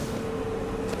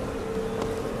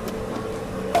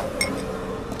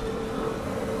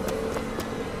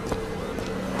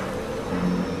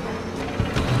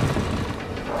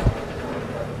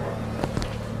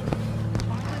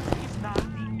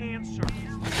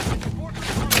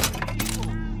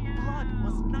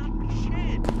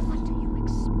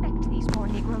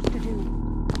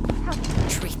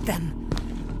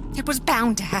 It was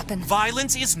bound to happen.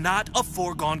 Violence is not a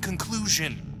foregone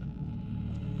conclusion.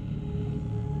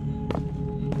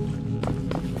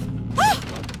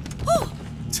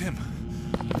 Tim,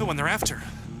 the one they're after.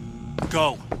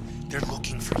 Go. They're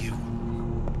looking for you.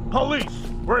 Police!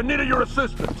 We're in need of your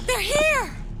assistance! They're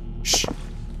here! Shh.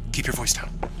 Keep your voice down.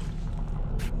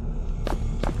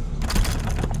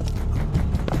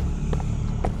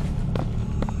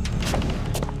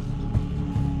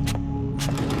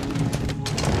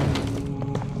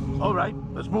 All right,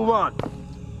 let's move on.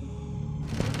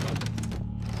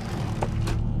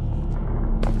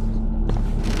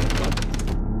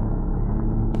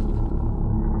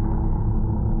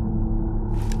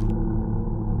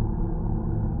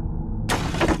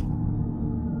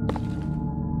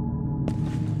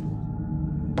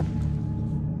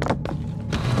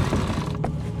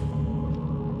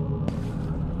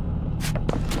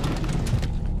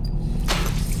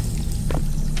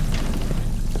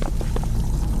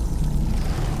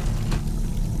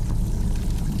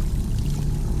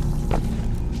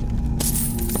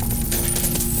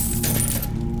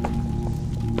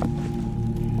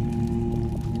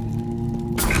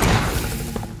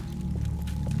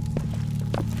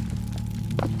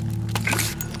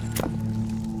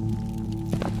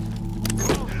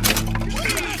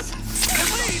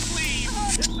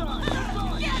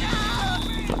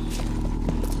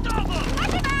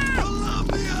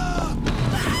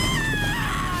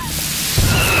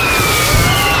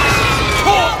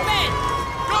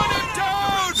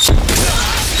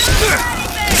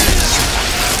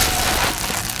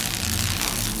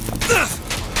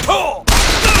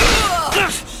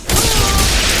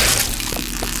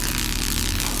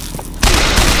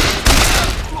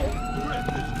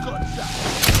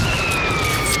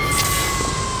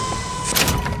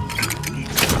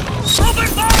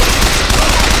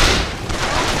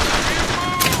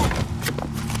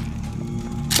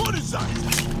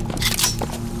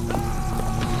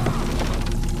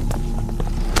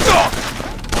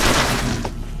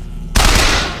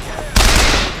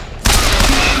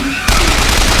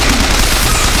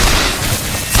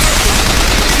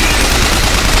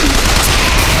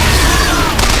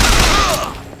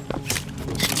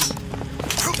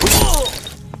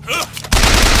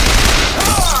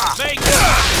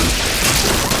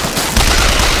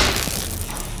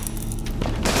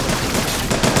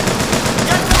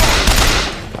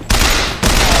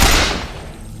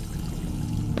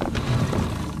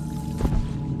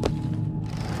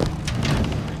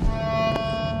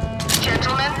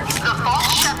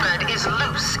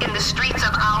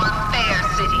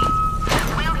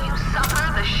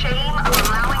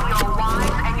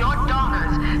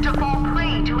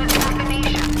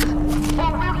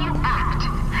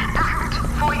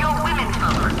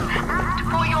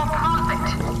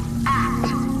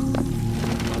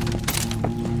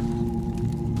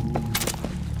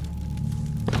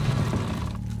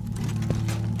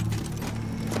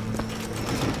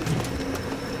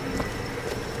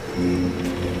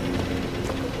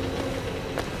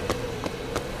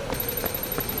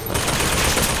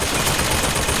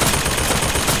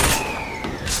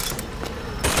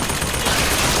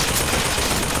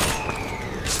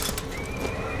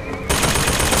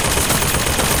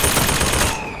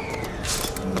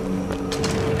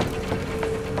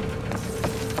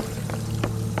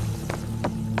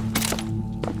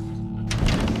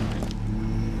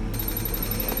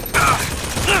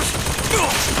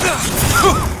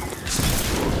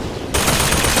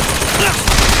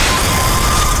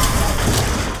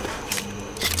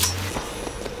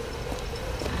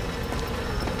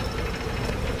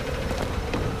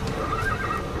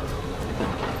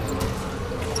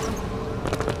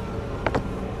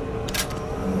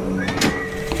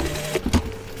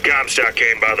 Comstock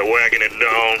came by the wagon at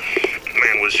dawn.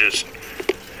 Man was just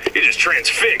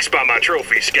transfixed by my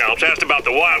trophy scalps. Asked about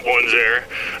the white ones there.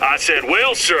 I said,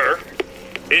 well, sir,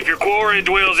 if your quarry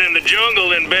dwells in the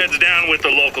jungle and beds down with the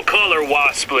local color,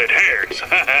 why split hairs?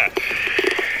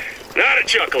 Not a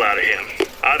chuckle out of him.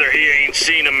 Either he ain't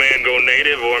seen a man go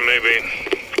native, or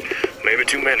maybe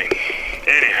too many.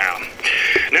 Anyhow,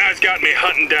 now it's got me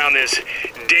hunting down this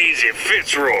Daisy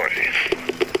Fitzroy.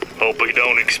 Hope he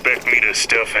don't expect me to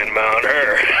stuff and mount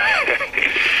her.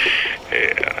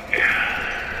 Yeah.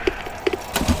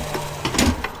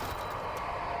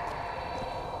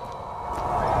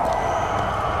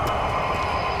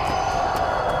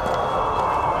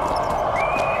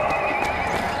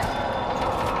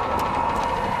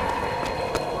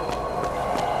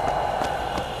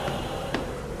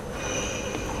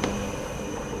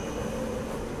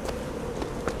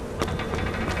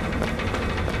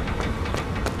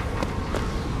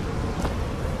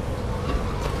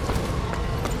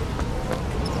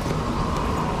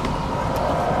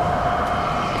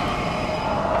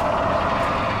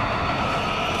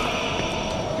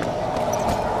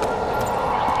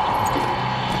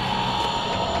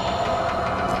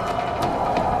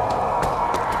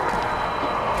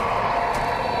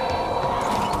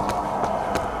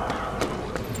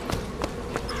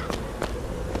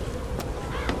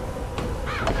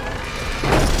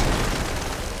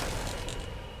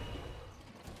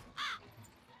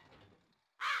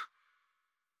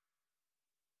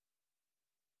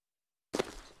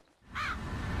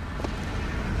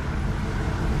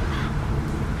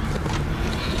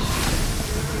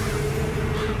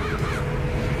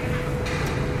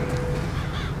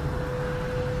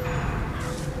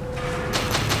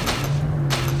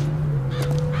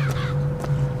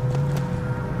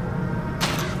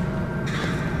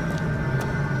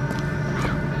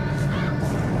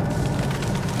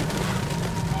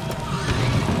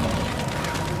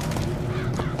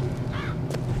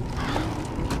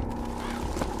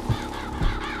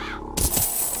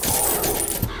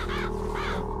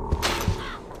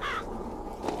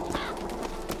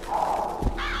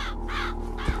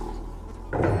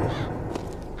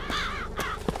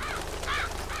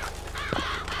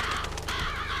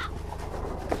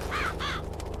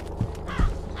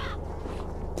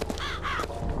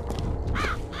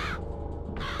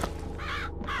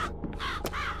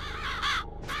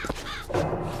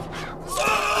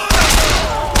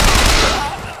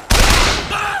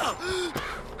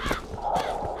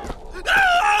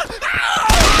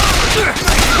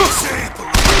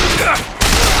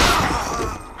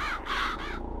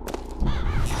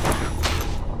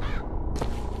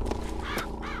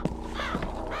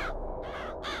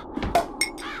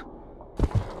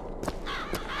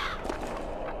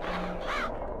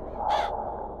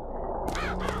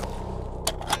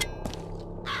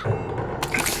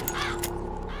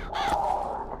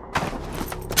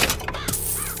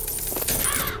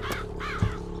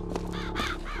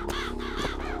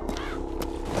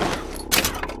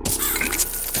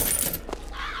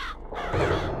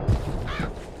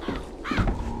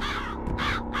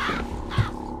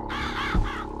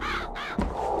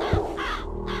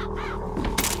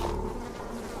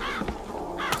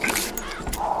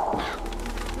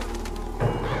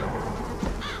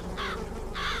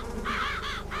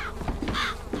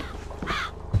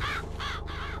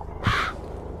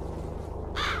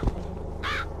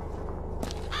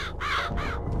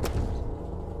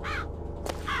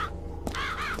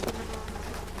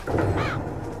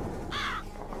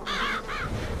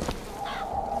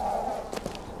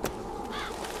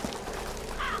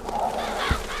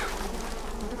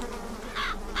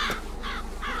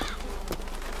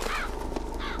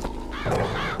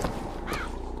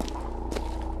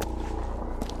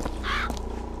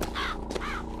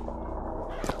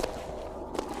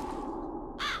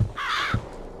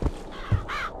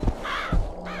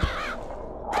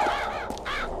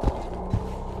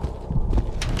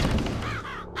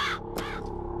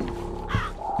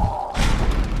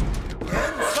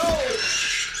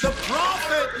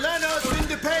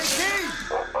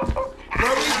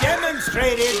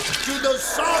 demonstrated to the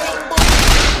solemn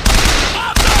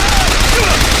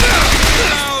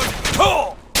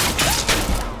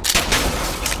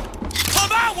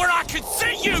Come out where I can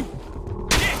see you!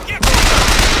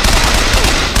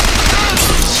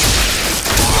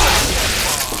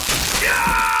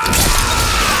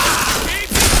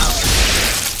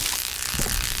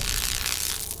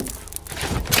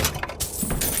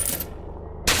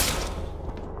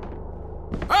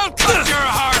 I'll cut your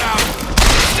heart out!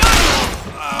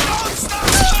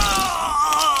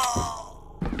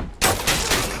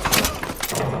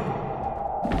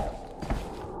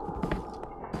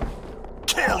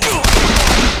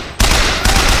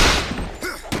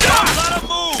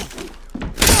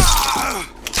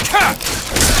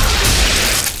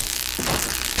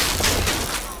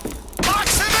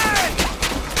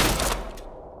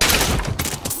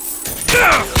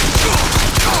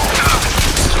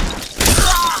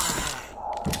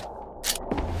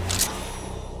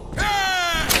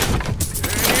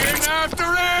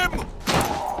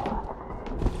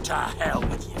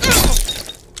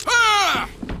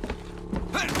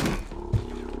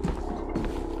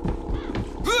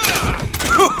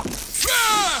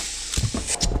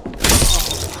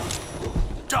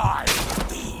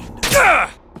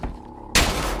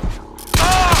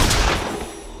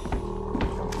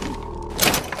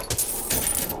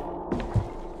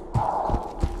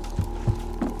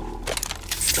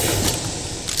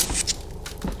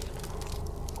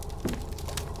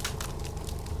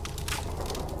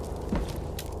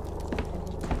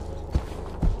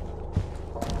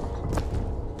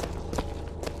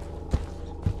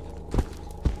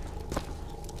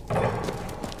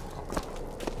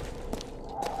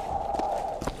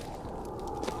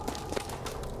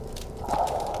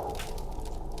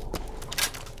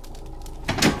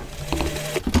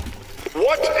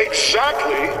 What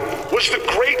exactly was the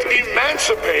great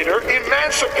emancipator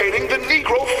emancipating the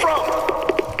Negro from?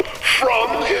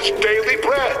 From his daily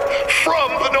bread, from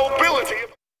the nobility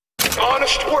of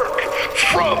honest work,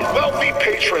 from wealthy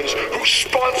patrons who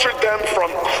sponsored them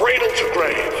from cradle to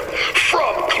grave,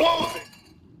 from clothing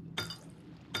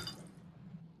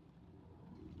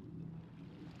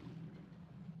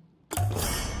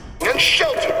and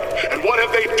shelter. And what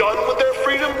have they done with their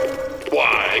freedom?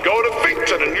 Why, go to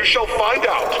Finkton and you shall find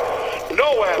out.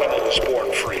 No animal is born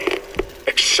free,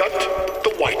 except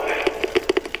the white man.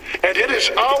 And it is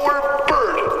our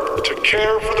burden to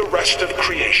care for the rest of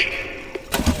creation.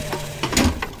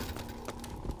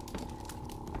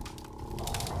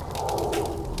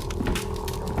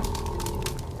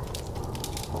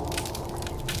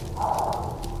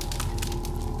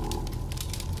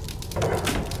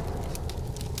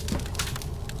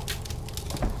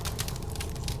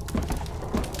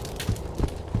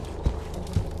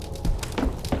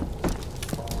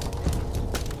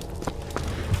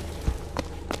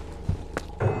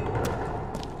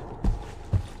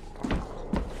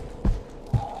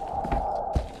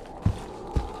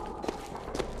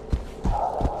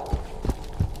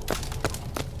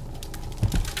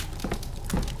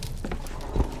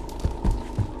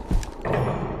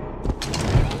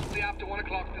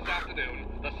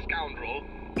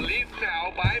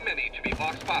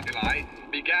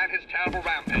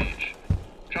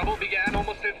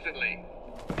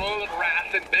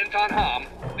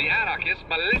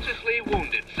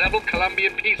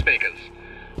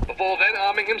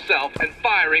 And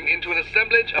firing into an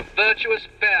assemblage of virtuous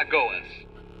fairgoers.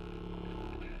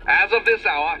 As of this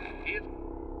hour, he is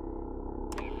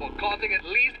for causing at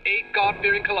least 8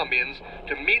 God-fearing Colombians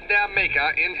to meet their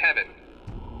maker in heaven.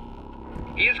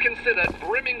 He is considered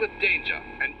brimming with danger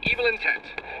and evil intent,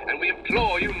 and we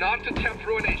implore you not to tempt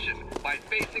ruination by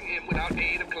facing him without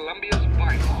aid of Colombia's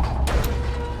finest.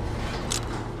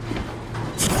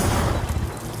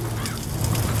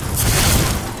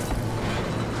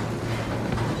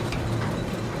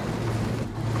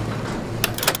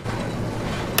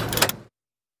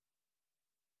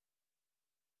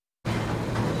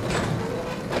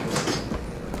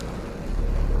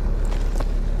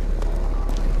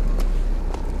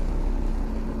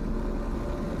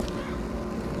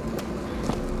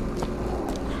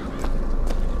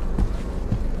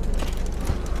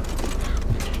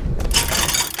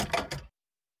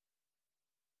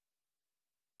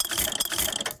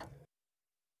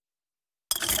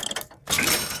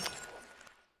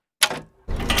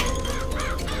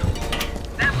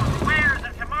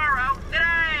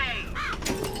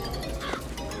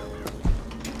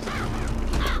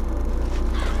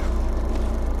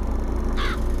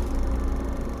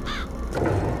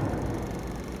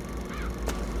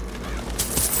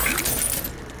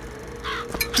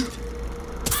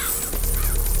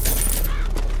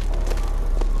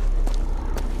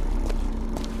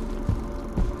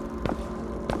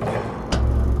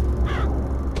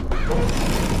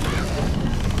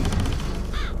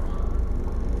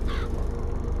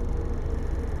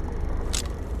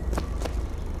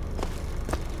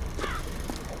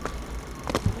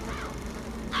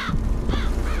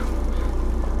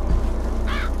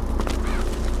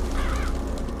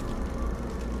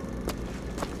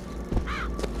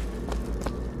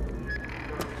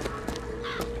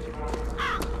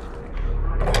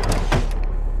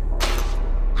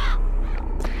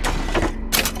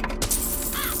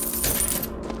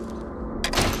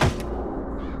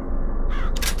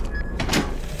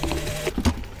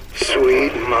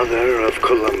 Mother of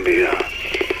Columbia,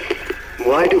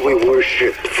 why do we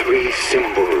worship 3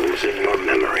 symbols in your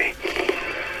memory?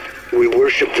 We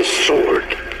worship the sword,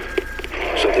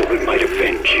 so that we might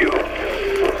avenge you.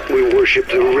 We worship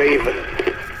the raven,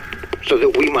 so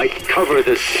that we might cover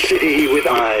the city with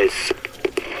eyes.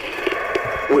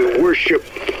 We worship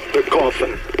the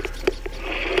coffin,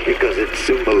 because it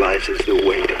symbolizes the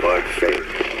weight of our faith.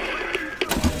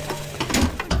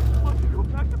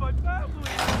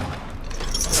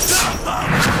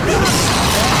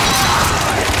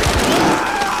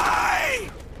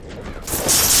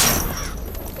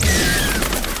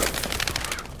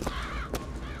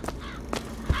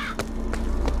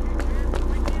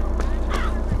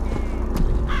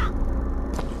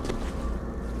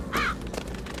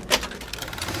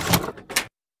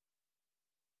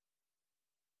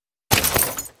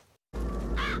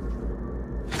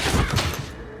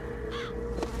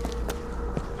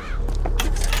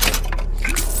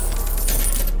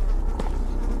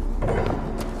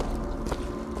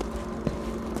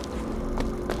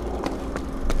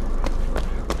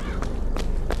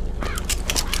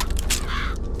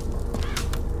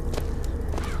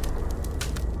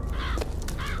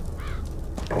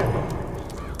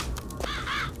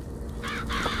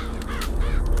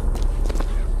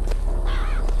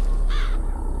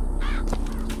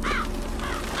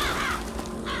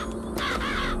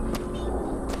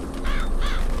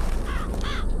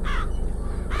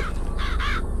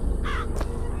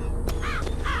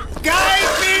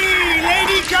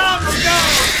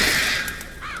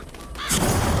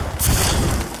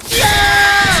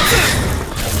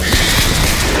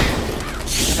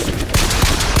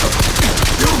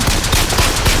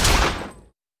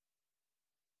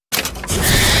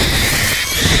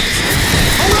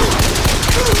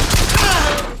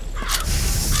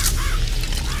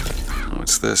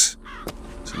 What's this?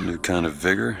 Some new kind of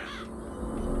vigor?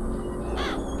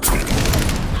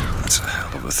 That's a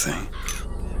hell of a thing.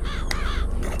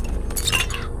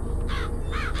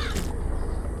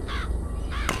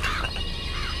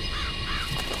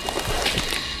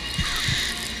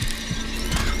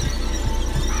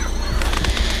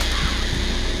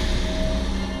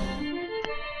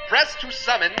 Press to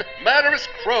summon murderous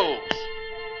crows.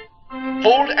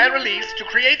 Hold and release to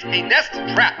create a nest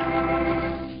trap.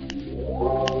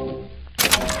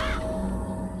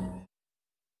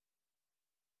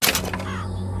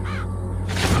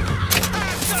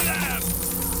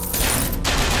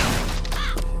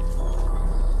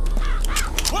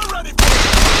 We're ready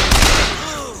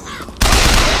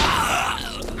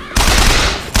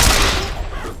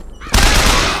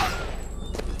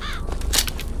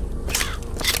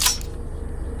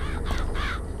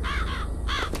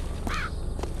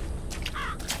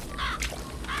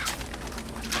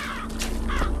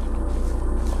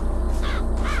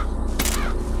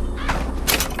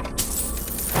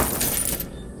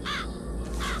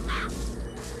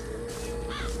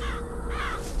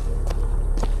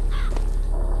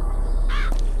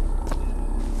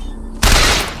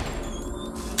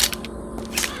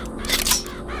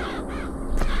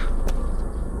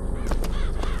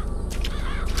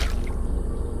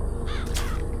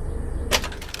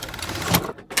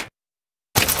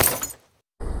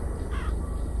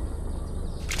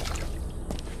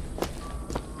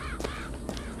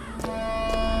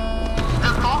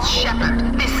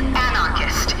Shepherd, this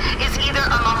anarchist, is either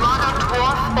a mulatto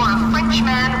dwarf or a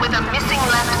Frenchman with a missing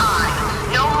left eye.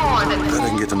 No more than... Bet I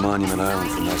can get to Monument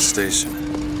Island from that station.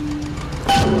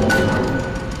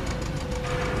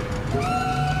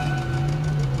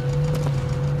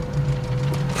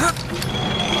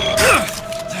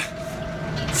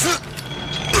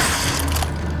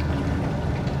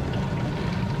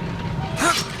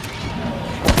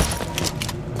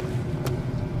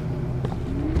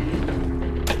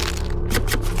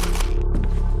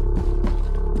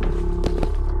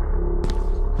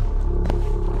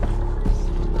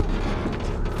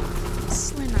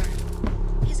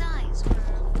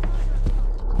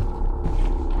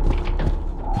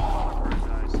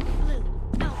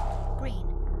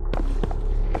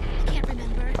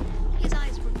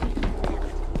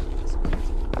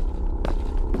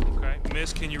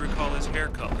 Can you recall his hair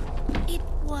color? It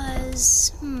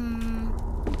was,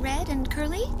 red and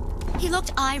curly? He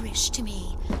looked Irish to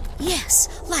me.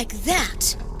 Yes, like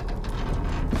that.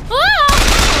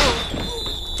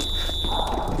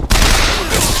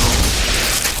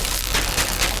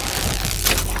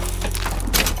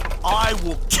 I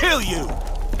will kill you!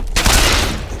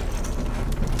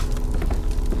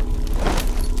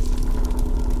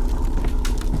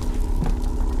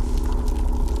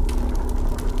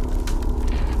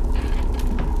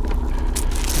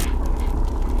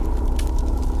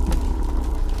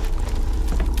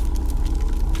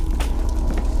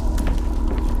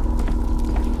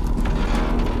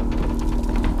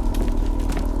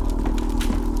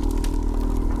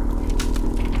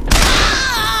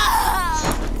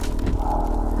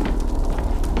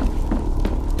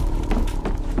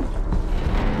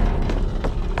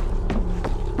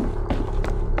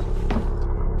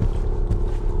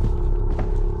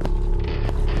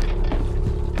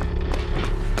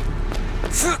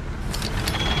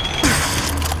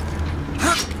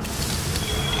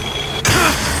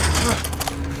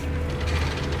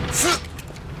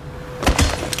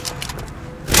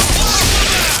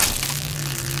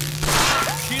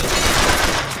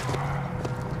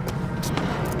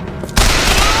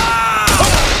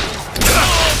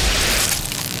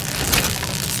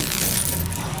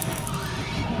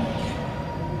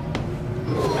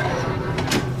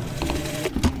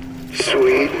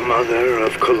 Sweet Mother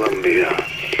of Columbia,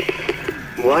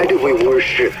 why do we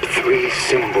worship three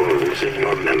symbols in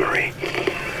your memory?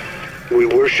 We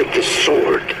worship the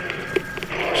sword,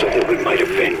 so that we might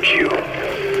avenge you.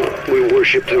 We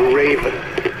worship the raven,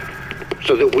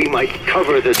 so that we might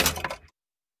cover the...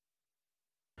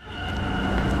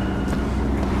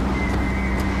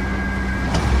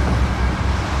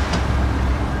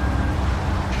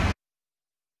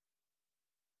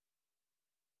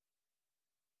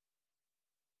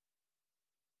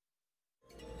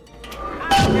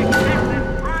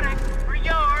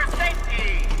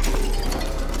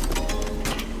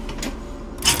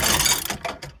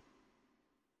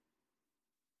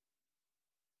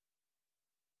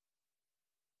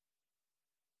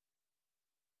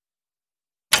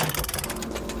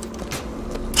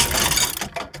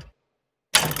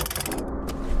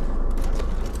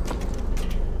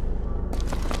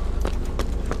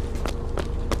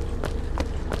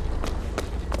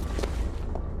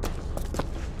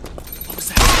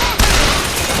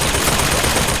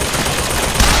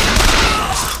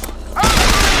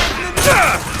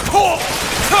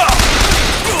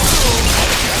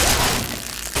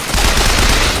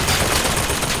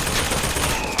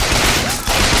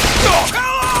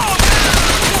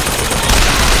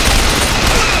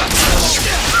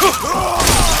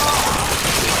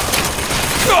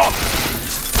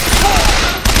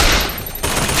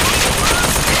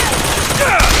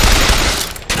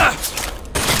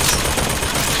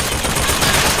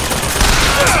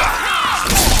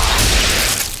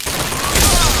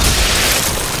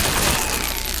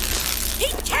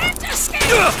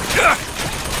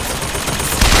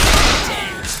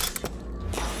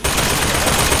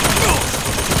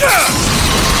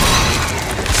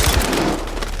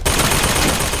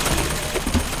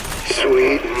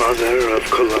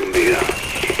 Columbia.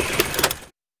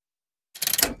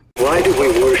 Why do we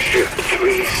worship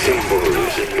three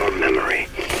symbols in your memory?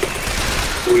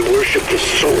 We worship the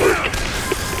sword,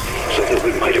 so that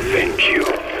we might avenge you.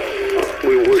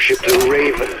 We worship the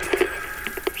raven,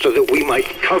 so that we might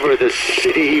cover the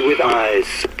city with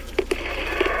eyes.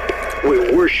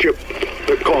 We worship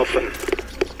the coffin,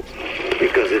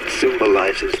 because it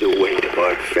symbolizes the weight of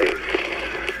our faith.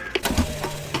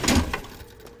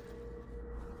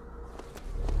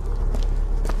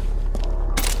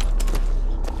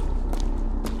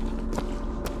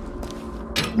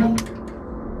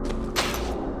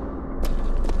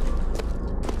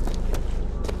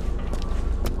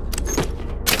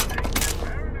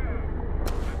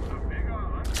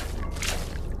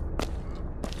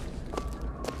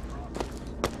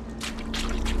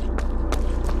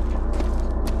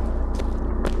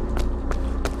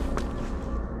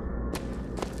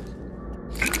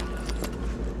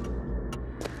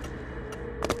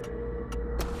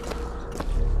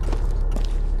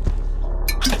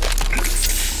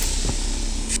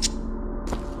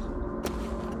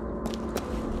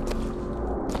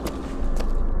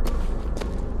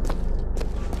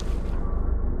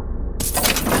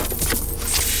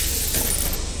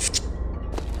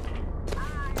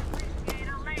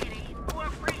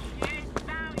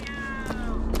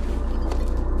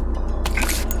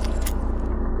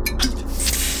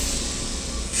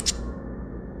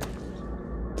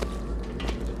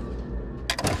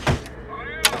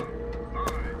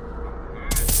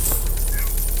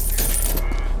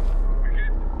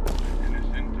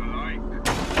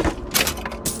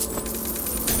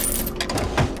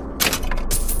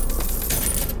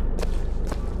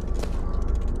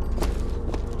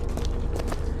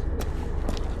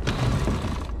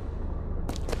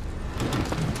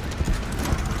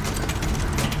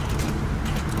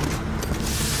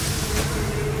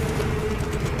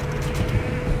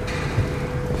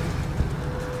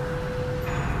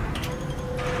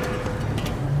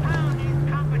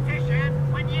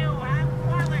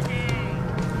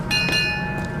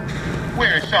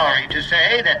 We're sorry to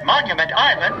say that Monument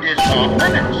Island is off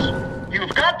limits.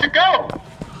 You've got to go.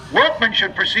 Workmen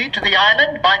should proceed to the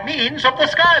island by means of the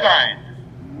skyline.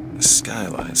 The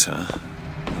skylines, huh?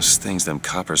 Those things them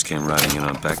coppers came riding in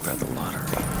on back by the lottery.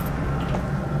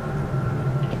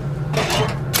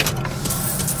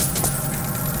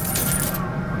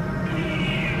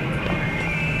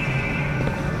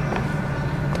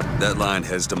 That line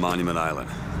heads to Monument Island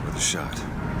with a shot.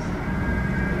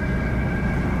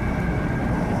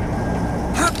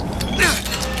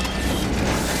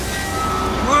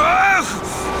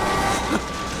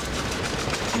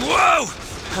 Whoa!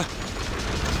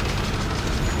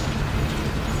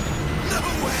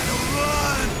 Nowhere to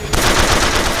run!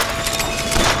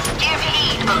 Give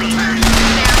heed, believers.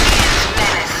 There is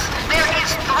menace. There is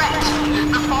threat.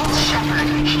 The false shepherd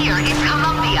here in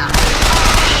Columbia.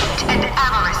 Hate and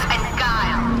avarice and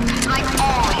guile. Like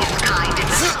all his kind in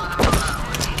the sun below.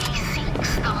 He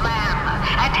seeks the lamb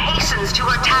and hastens to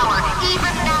her tower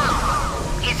even now.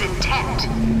 His intent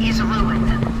is ruin.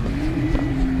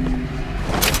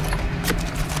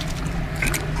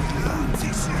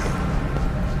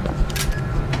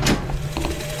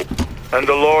 And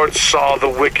the Lord saw the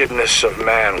wickedness of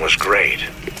man was great,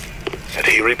 and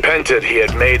he repented he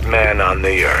had made man on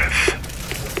the earth.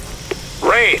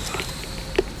 Rain!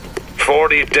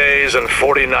 40 days and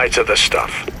 40 nights of the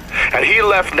stuff, and he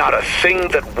left not a thing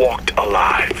that walked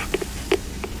alive.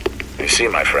 You see,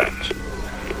 my friends,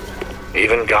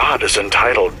 even God is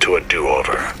entitled to a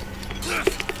do-over.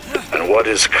 And what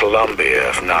is Columbia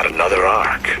if not another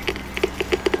ark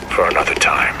for another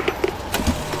time?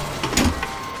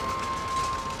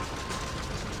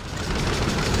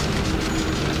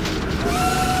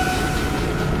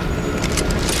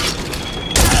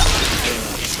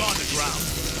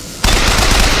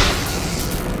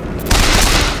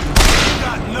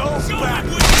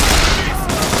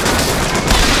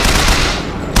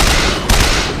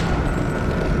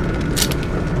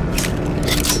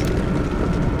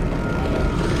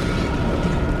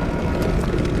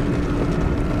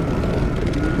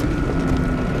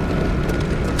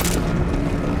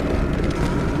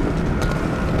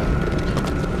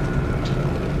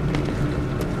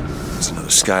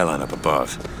 Skyline up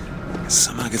above.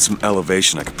 Somehow get some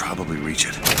elevation, I could probably reach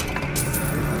it.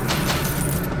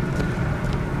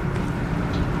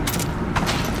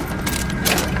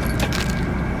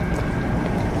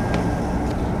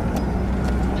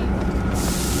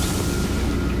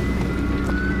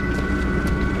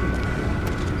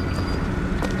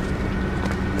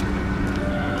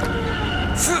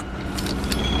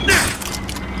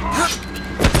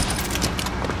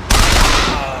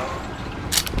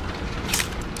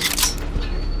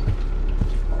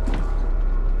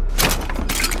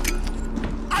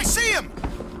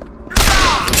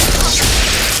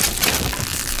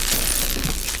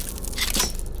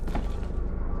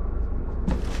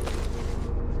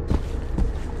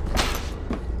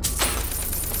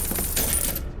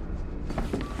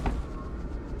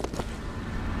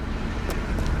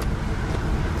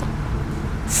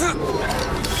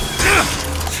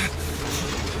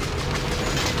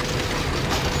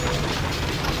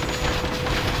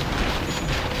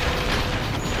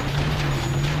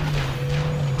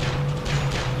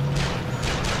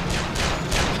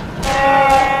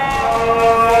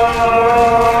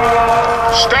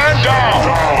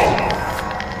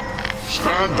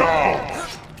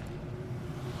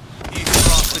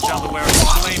 Delaware, the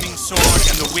flaming sword,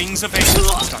 and the wings of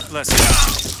angels. God bless you.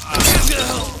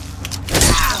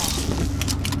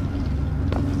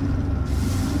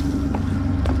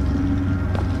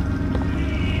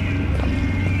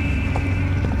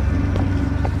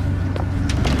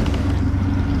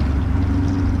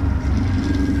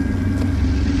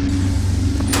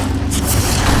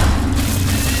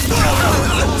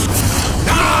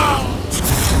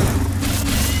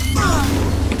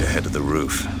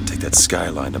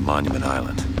 Skyline to Monument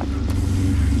Island.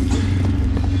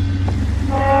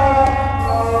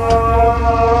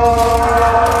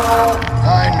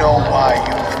 I know why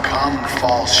you've come,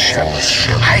 false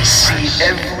shepherd. I see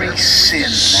every sin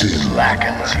that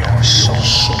blackens your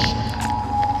soul.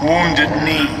 Wounded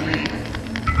knee,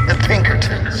 the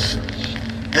Pinkertons,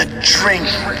 the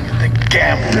drinking, the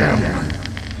gambling,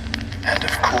 and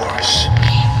of course,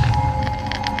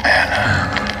 Anna.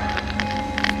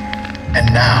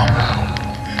 And now,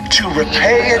 to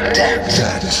repay a debt,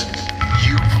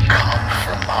 you've come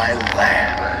from my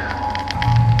land.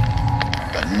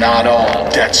 But not all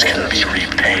debts can be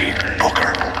repaid,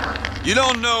 Booker. You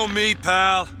don't know me,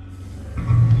 pal.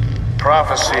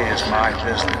 Prophecy is my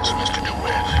business, Mr.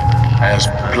 DeWitt. As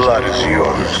blood is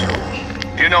yours.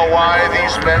 Do you know why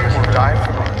these men will die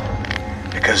for me?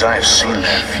 Because I've seen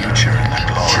their future in the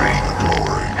glory,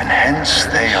 and hence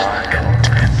they are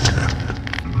content.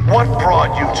 What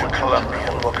brought you to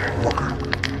Columbia, Booker?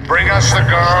 Bring us the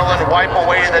girl and wipe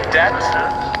away the debt?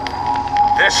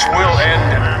 This will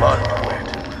end in blood, DeWitt.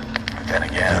 But then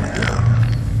again,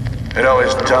 it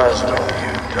always does with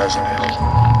you, doesn't it?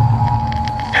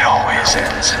 It always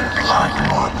ends in blood.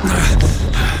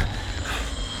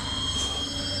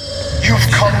 You've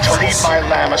come to lead my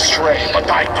lamb astray, but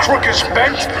thy crook is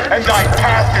bent and thy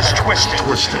path is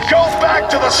twisted. Go back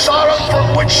to the sorrow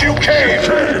from which you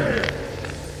came!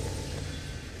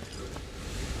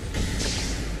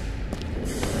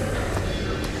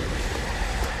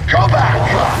 Go back!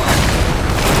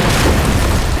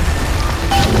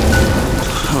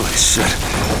 Holy shit.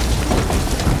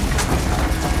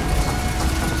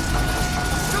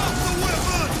 Stop the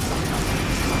weapon!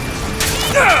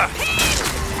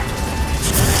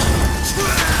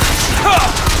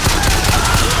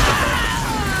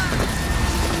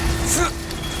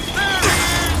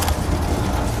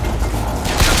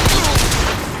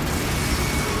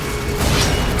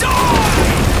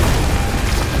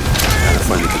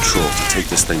 Find the control to take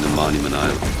this thing to Monument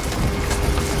Island.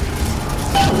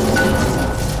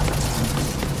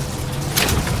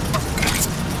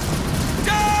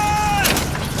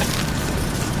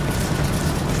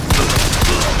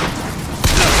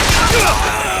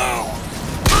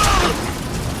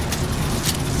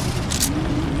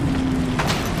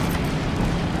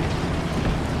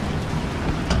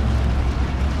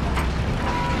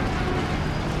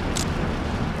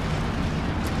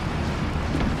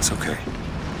 It's okay.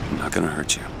 I'm not gonna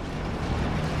hurt you.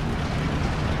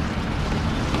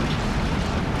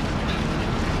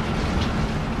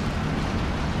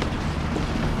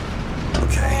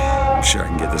 Okay, I'm sure I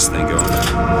can get this thing going.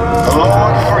 The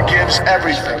Lord forgives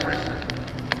everything.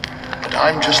 But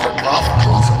I'm just a prophet.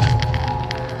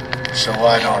 So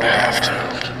I don't have to.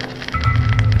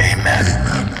 Amen.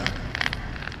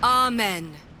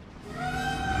 Amen.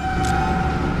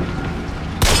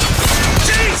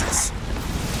 Jesus!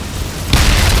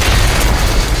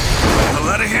 Hell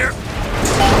out of here!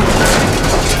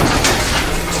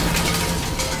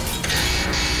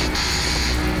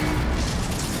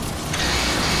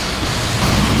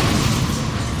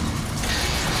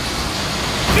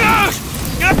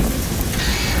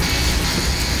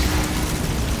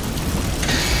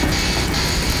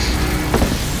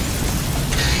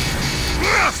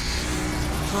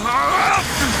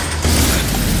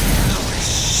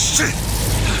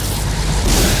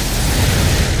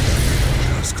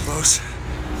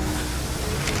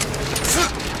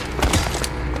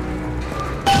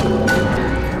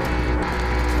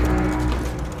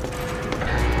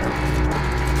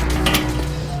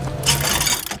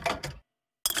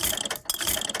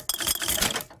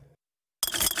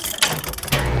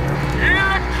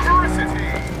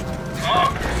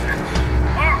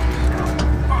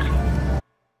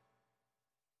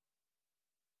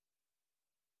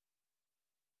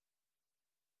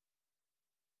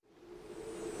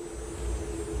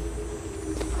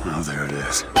 Oh, there it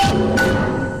is.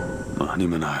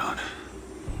 Monument Island.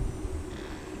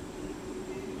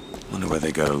 Wonder why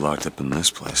they got her locked up in this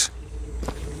place.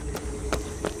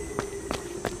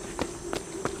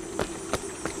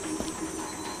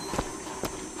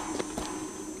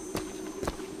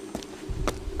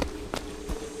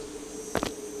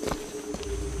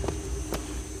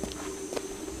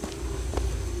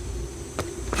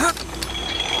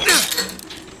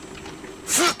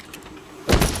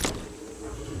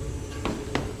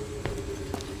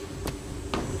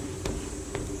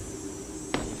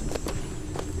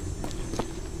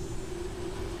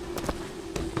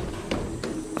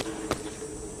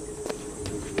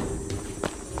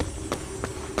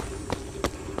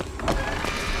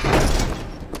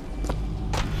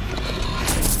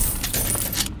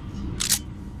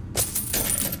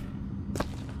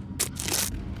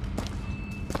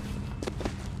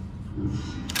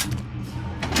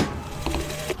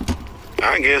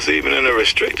 I guess even in a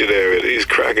restricted area, these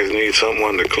crackers need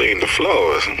someone to clean the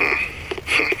floors.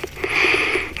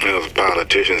 Those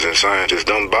politicians and scientists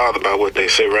don't bother about what they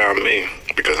say around me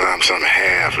because I'm some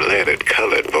half-leaded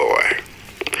colored boy.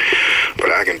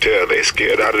 But I can tell they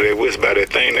scared out of their wits by that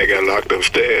thing they got locked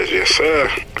upstairs. Yes, sir.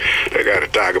 They got a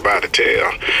tiger by the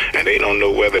tail, and they don't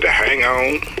know whether to hang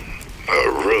on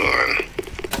or run.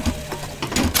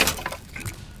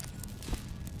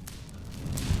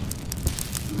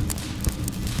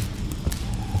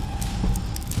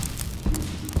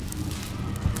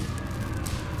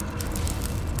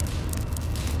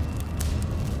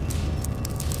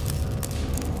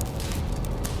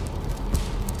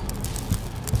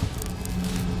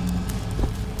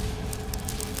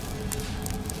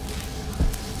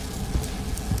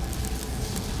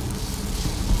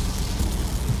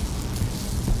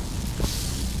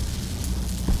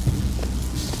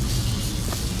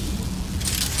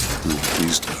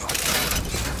 Please do.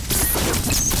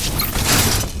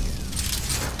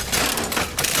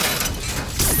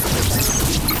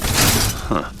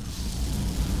 Huh.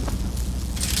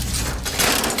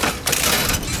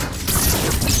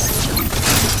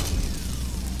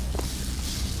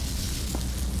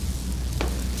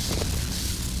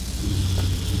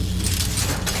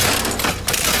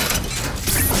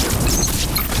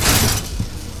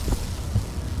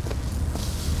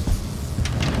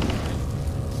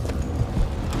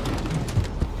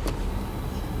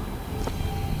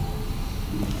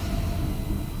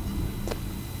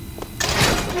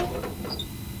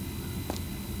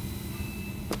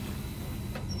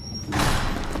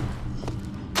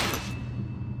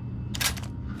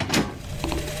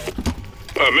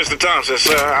 Mr. Thompson,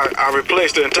 sir, I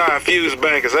replaced the entire fuse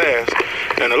bank as asked,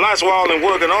 and the lights were all in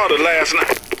working order last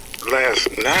night. Last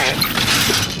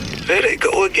night? There they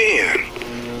go again.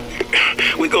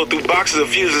 We go through boxes of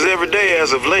fuses every day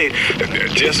as of late,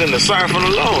 just in the siphon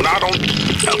alone. I don't...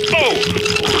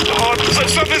 Oh,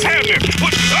 something's happening.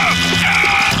 What?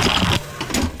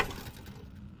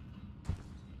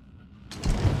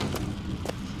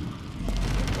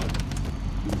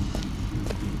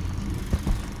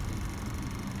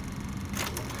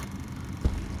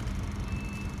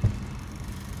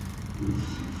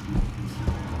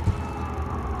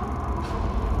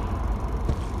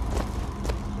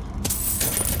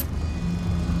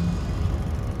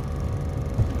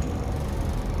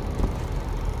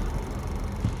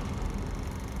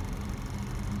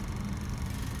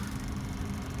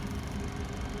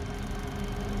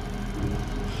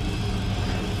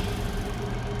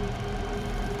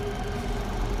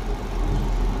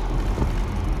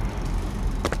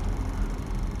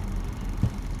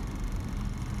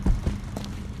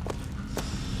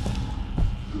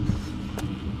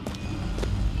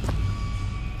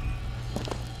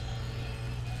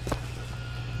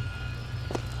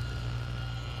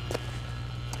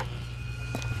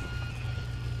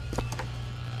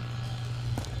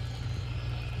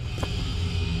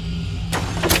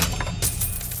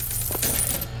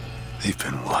 They've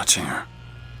been watching her.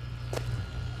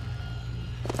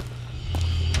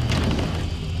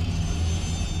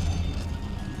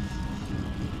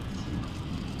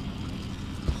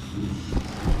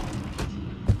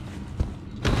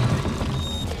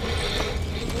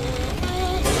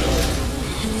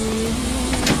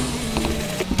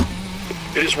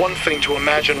 It is one thing to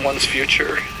imagine one's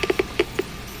future,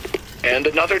 and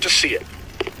another to see it.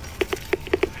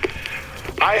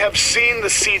 I have seen the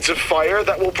seeds of fire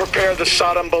that will prepare the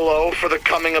Sodom below for the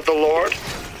coming of the Lord.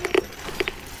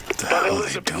 What the hell are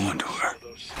they doing to her?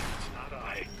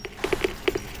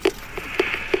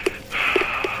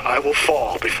 I will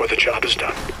fall before the job is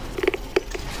done.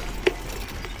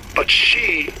 But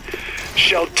she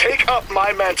shall take up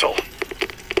my mantle.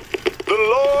 The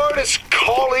Lord is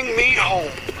calling me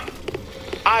home.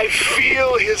 I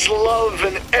feel his love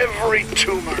in every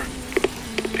tumor,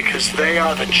 because they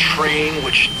are the train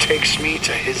which takes me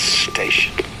to his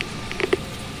station.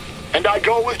 And I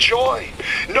go with joy,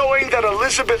 knowing that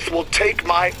Elizabeth will take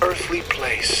my earthly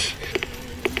place.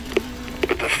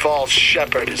 But the false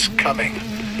shepherd is coming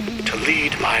to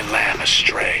lead my lamb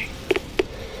astray.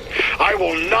 I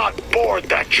will not board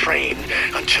that train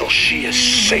until she is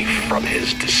safe from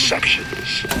his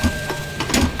deceptions.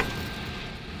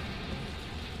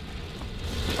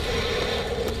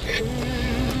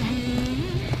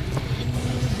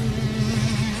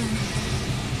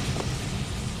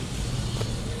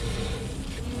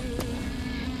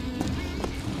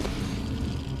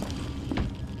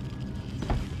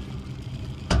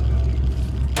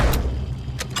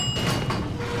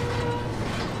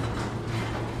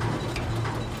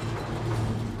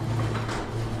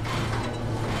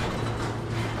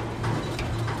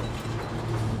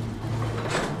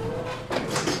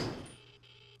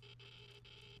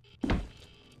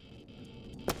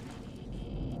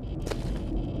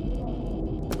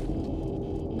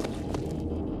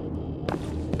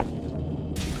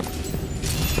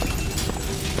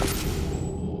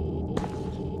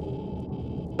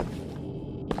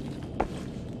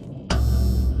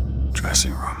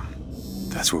 dressing room.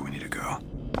 That's where we need to go.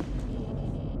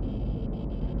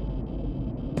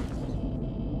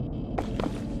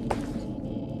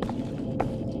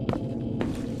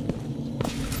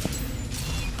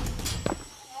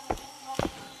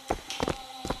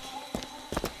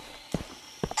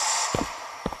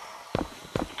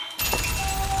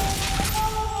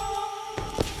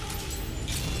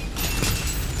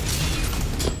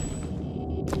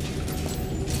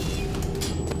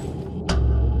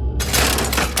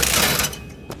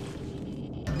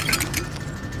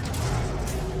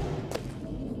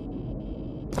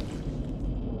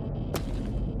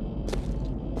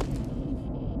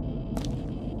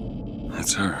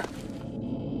 That's her.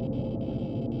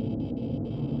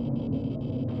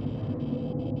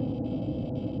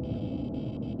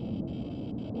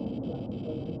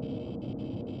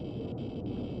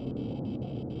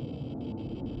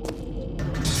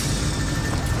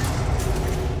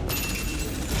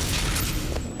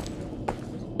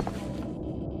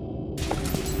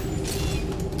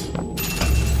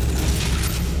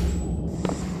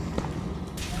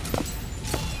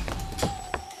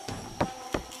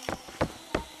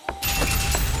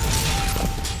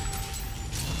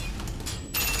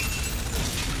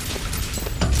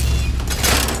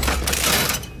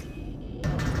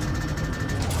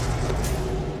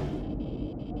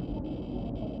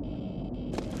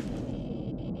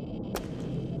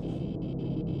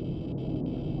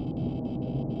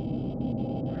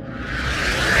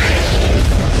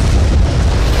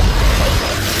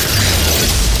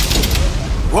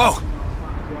 Whoa!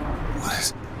 What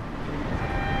is...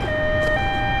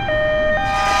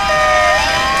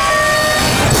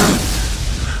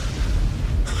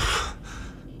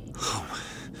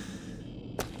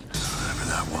 Whatever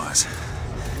that was.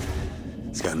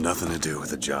 It's got nothing to do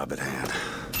with the job at hand.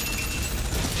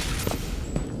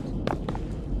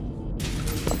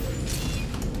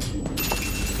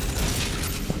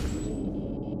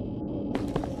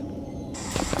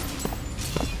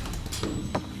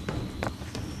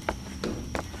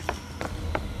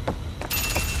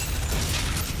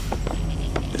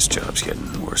 This job's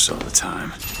getting worse all the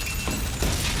time.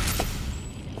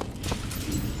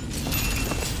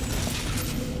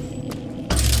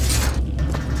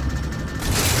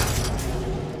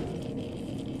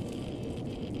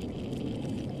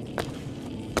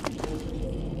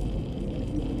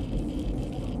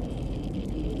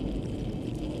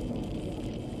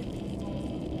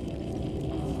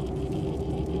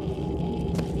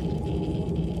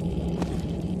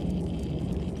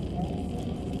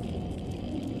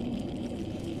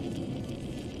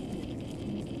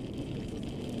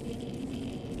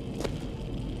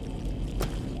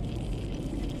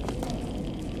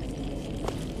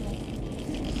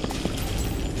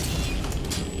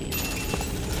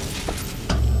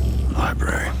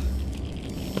 Library.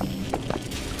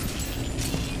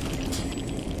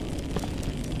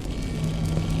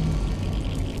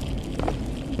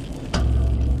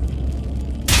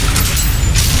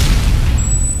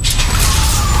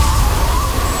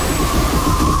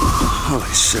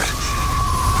 Holy shit.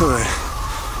 All right.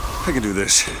 I can do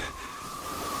this.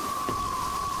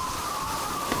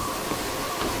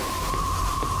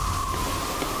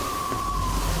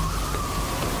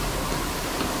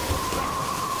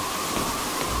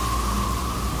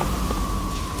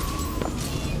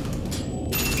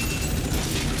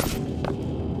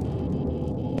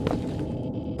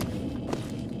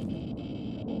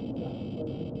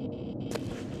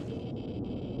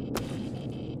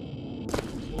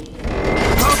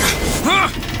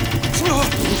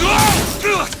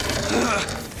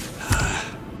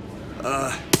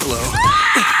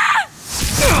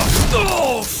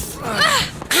 Hello.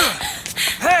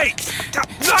 Hey!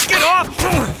 Knock it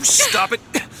off! Stop it!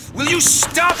 Will you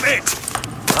stop it?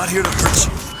 Not here to hurt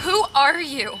you. Who are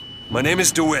you? My name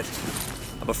is DeWitt.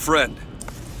 I'm a friend.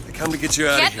 I come to get you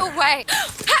out of here. Get away!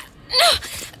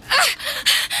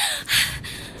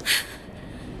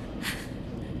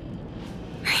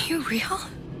 Are you real?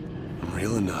 I'm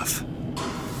real enough.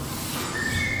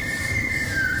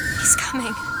 He's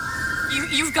coming.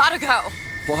 You've gotta go.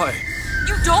 Why?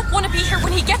 You don't want to be here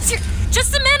when he gets here.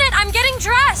 Just a minute, I'm getting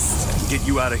dressed. I can get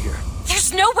you out of here.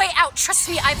 There's no way out. Trust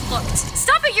me, I've looked.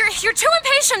 Stop it, you're too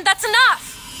impatient. That's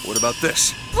enough. What about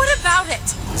this? What about it?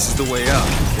 This is the way out,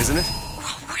 isn't it?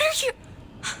 What are you...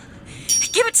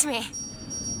 Give it to me.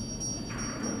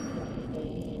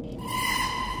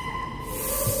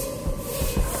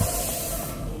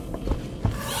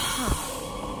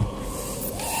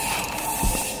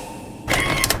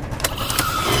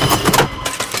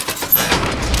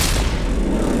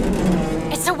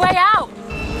 It's a way out.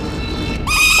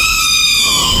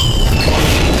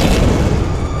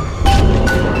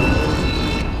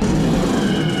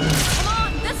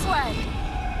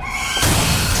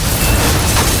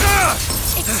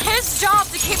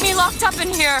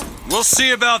 We'll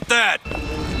see about that. Who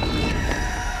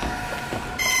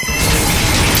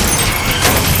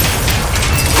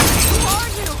are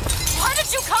you? Why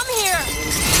did you come here?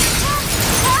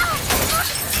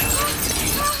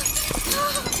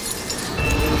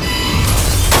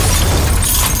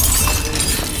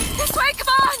 This way, come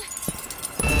on!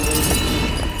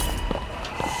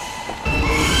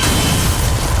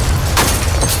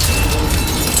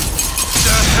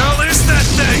 The hell is that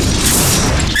thing?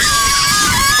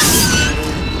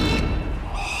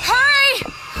 Hurry!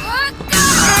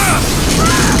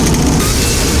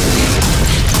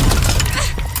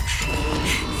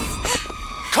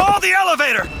 Call the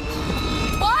elevator!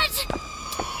 What?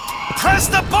 Press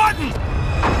the button!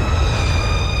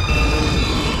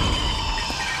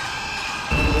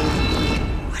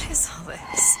 What is all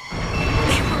this?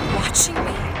 They were watching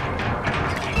me?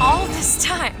 All this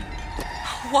time?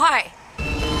 Why?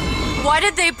 Why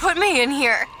did they put me in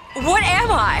here? What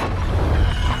am I?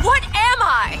 What am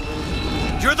I?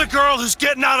 You're the girl who's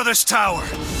getting out of this tower.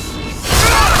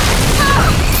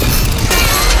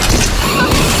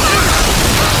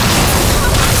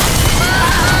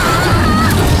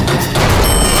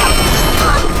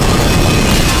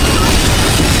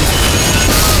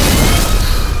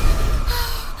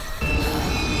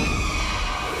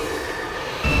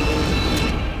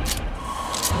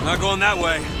 Not going that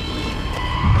way.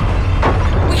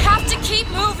 We have to keep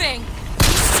moving.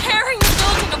 He's tearing the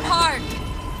building apart.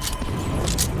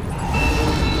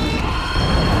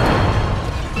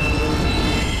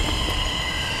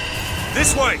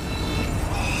 This way!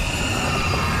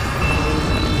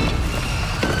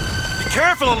 Be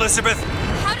careful, Elizabeth!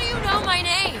 How do you know my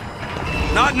name?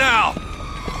 Not now!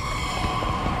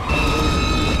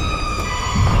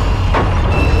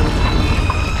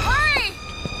 Hurry!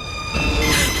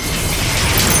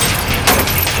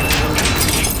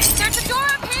 There's a door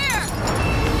up here!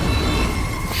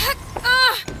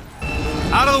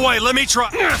 Out of the way, let me try.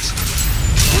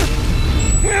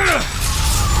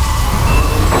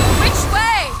 Which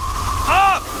way?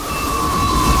 Up!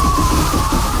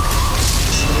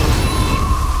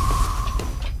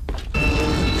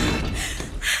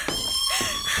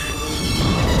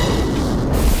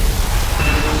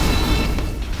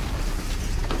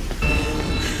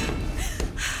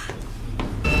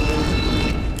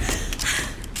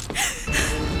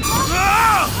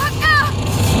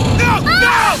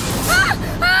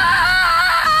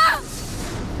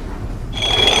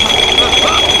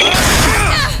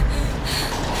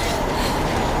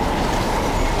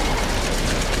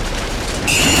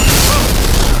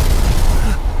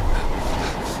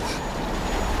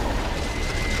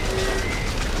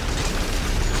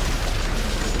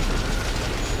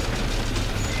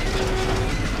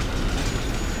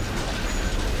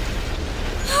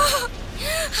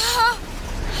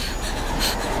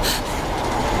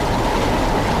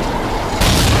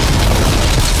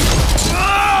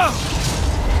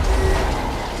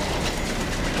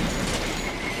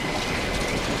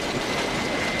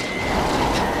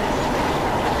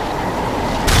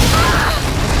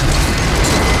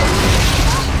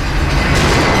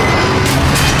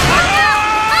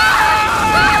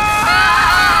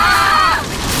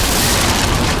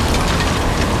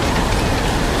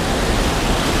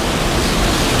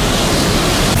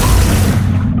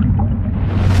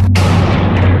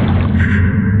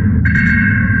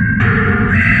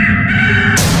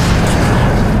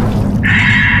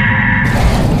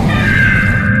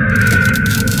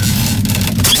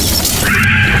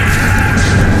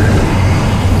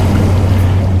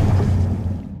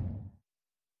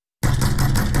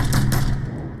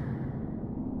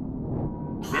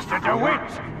 Mr.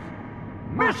 DeWitt!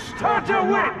 Mr.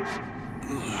 DeWitt!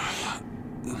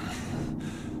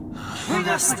 Bring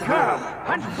us the girl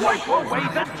and wipe away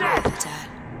the dead!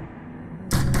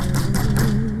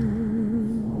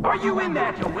 Are you in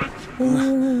there, DeWitt?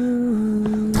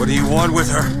 What do you want with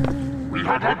her? We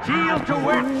had a deal,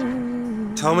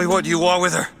 DeWitt! Tell me what you want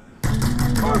with her.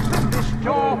 Open this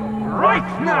door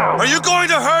right now! Are you going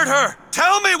to hurt her?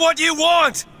 Tell me what you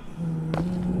want!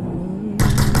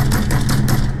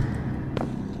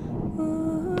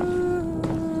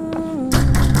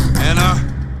 Anna!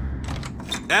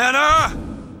 Anna.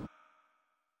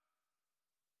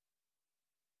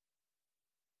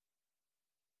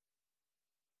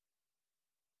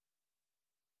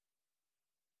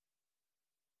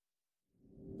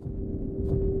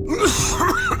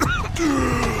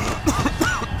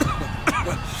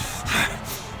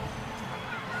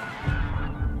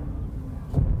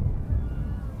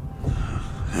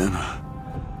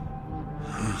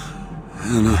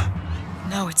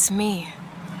 No, it's me,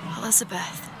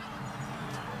 Elizabeth.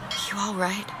 You all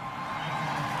right?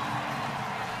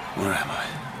 Where am I?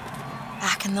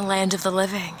 Back in the land of the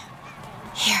living.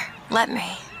 Here, let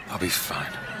me. I'll be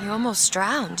fine. You almost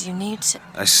drowned. You need to...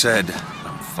 I said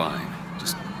I'm fine.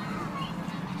 Just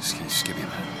give me a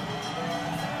minute.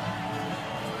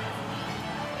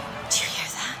 Do you hear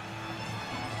that?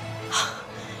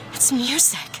 It's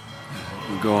music.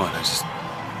 Go on, I just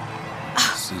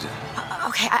need to...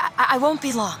 Okay, I won't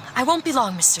be long. I won't be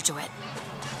long, Mr. DeWitt.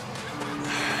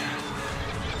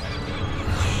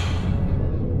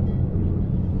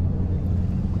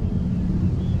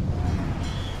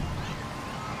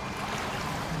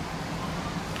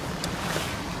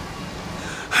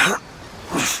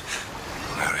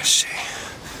 Where is she?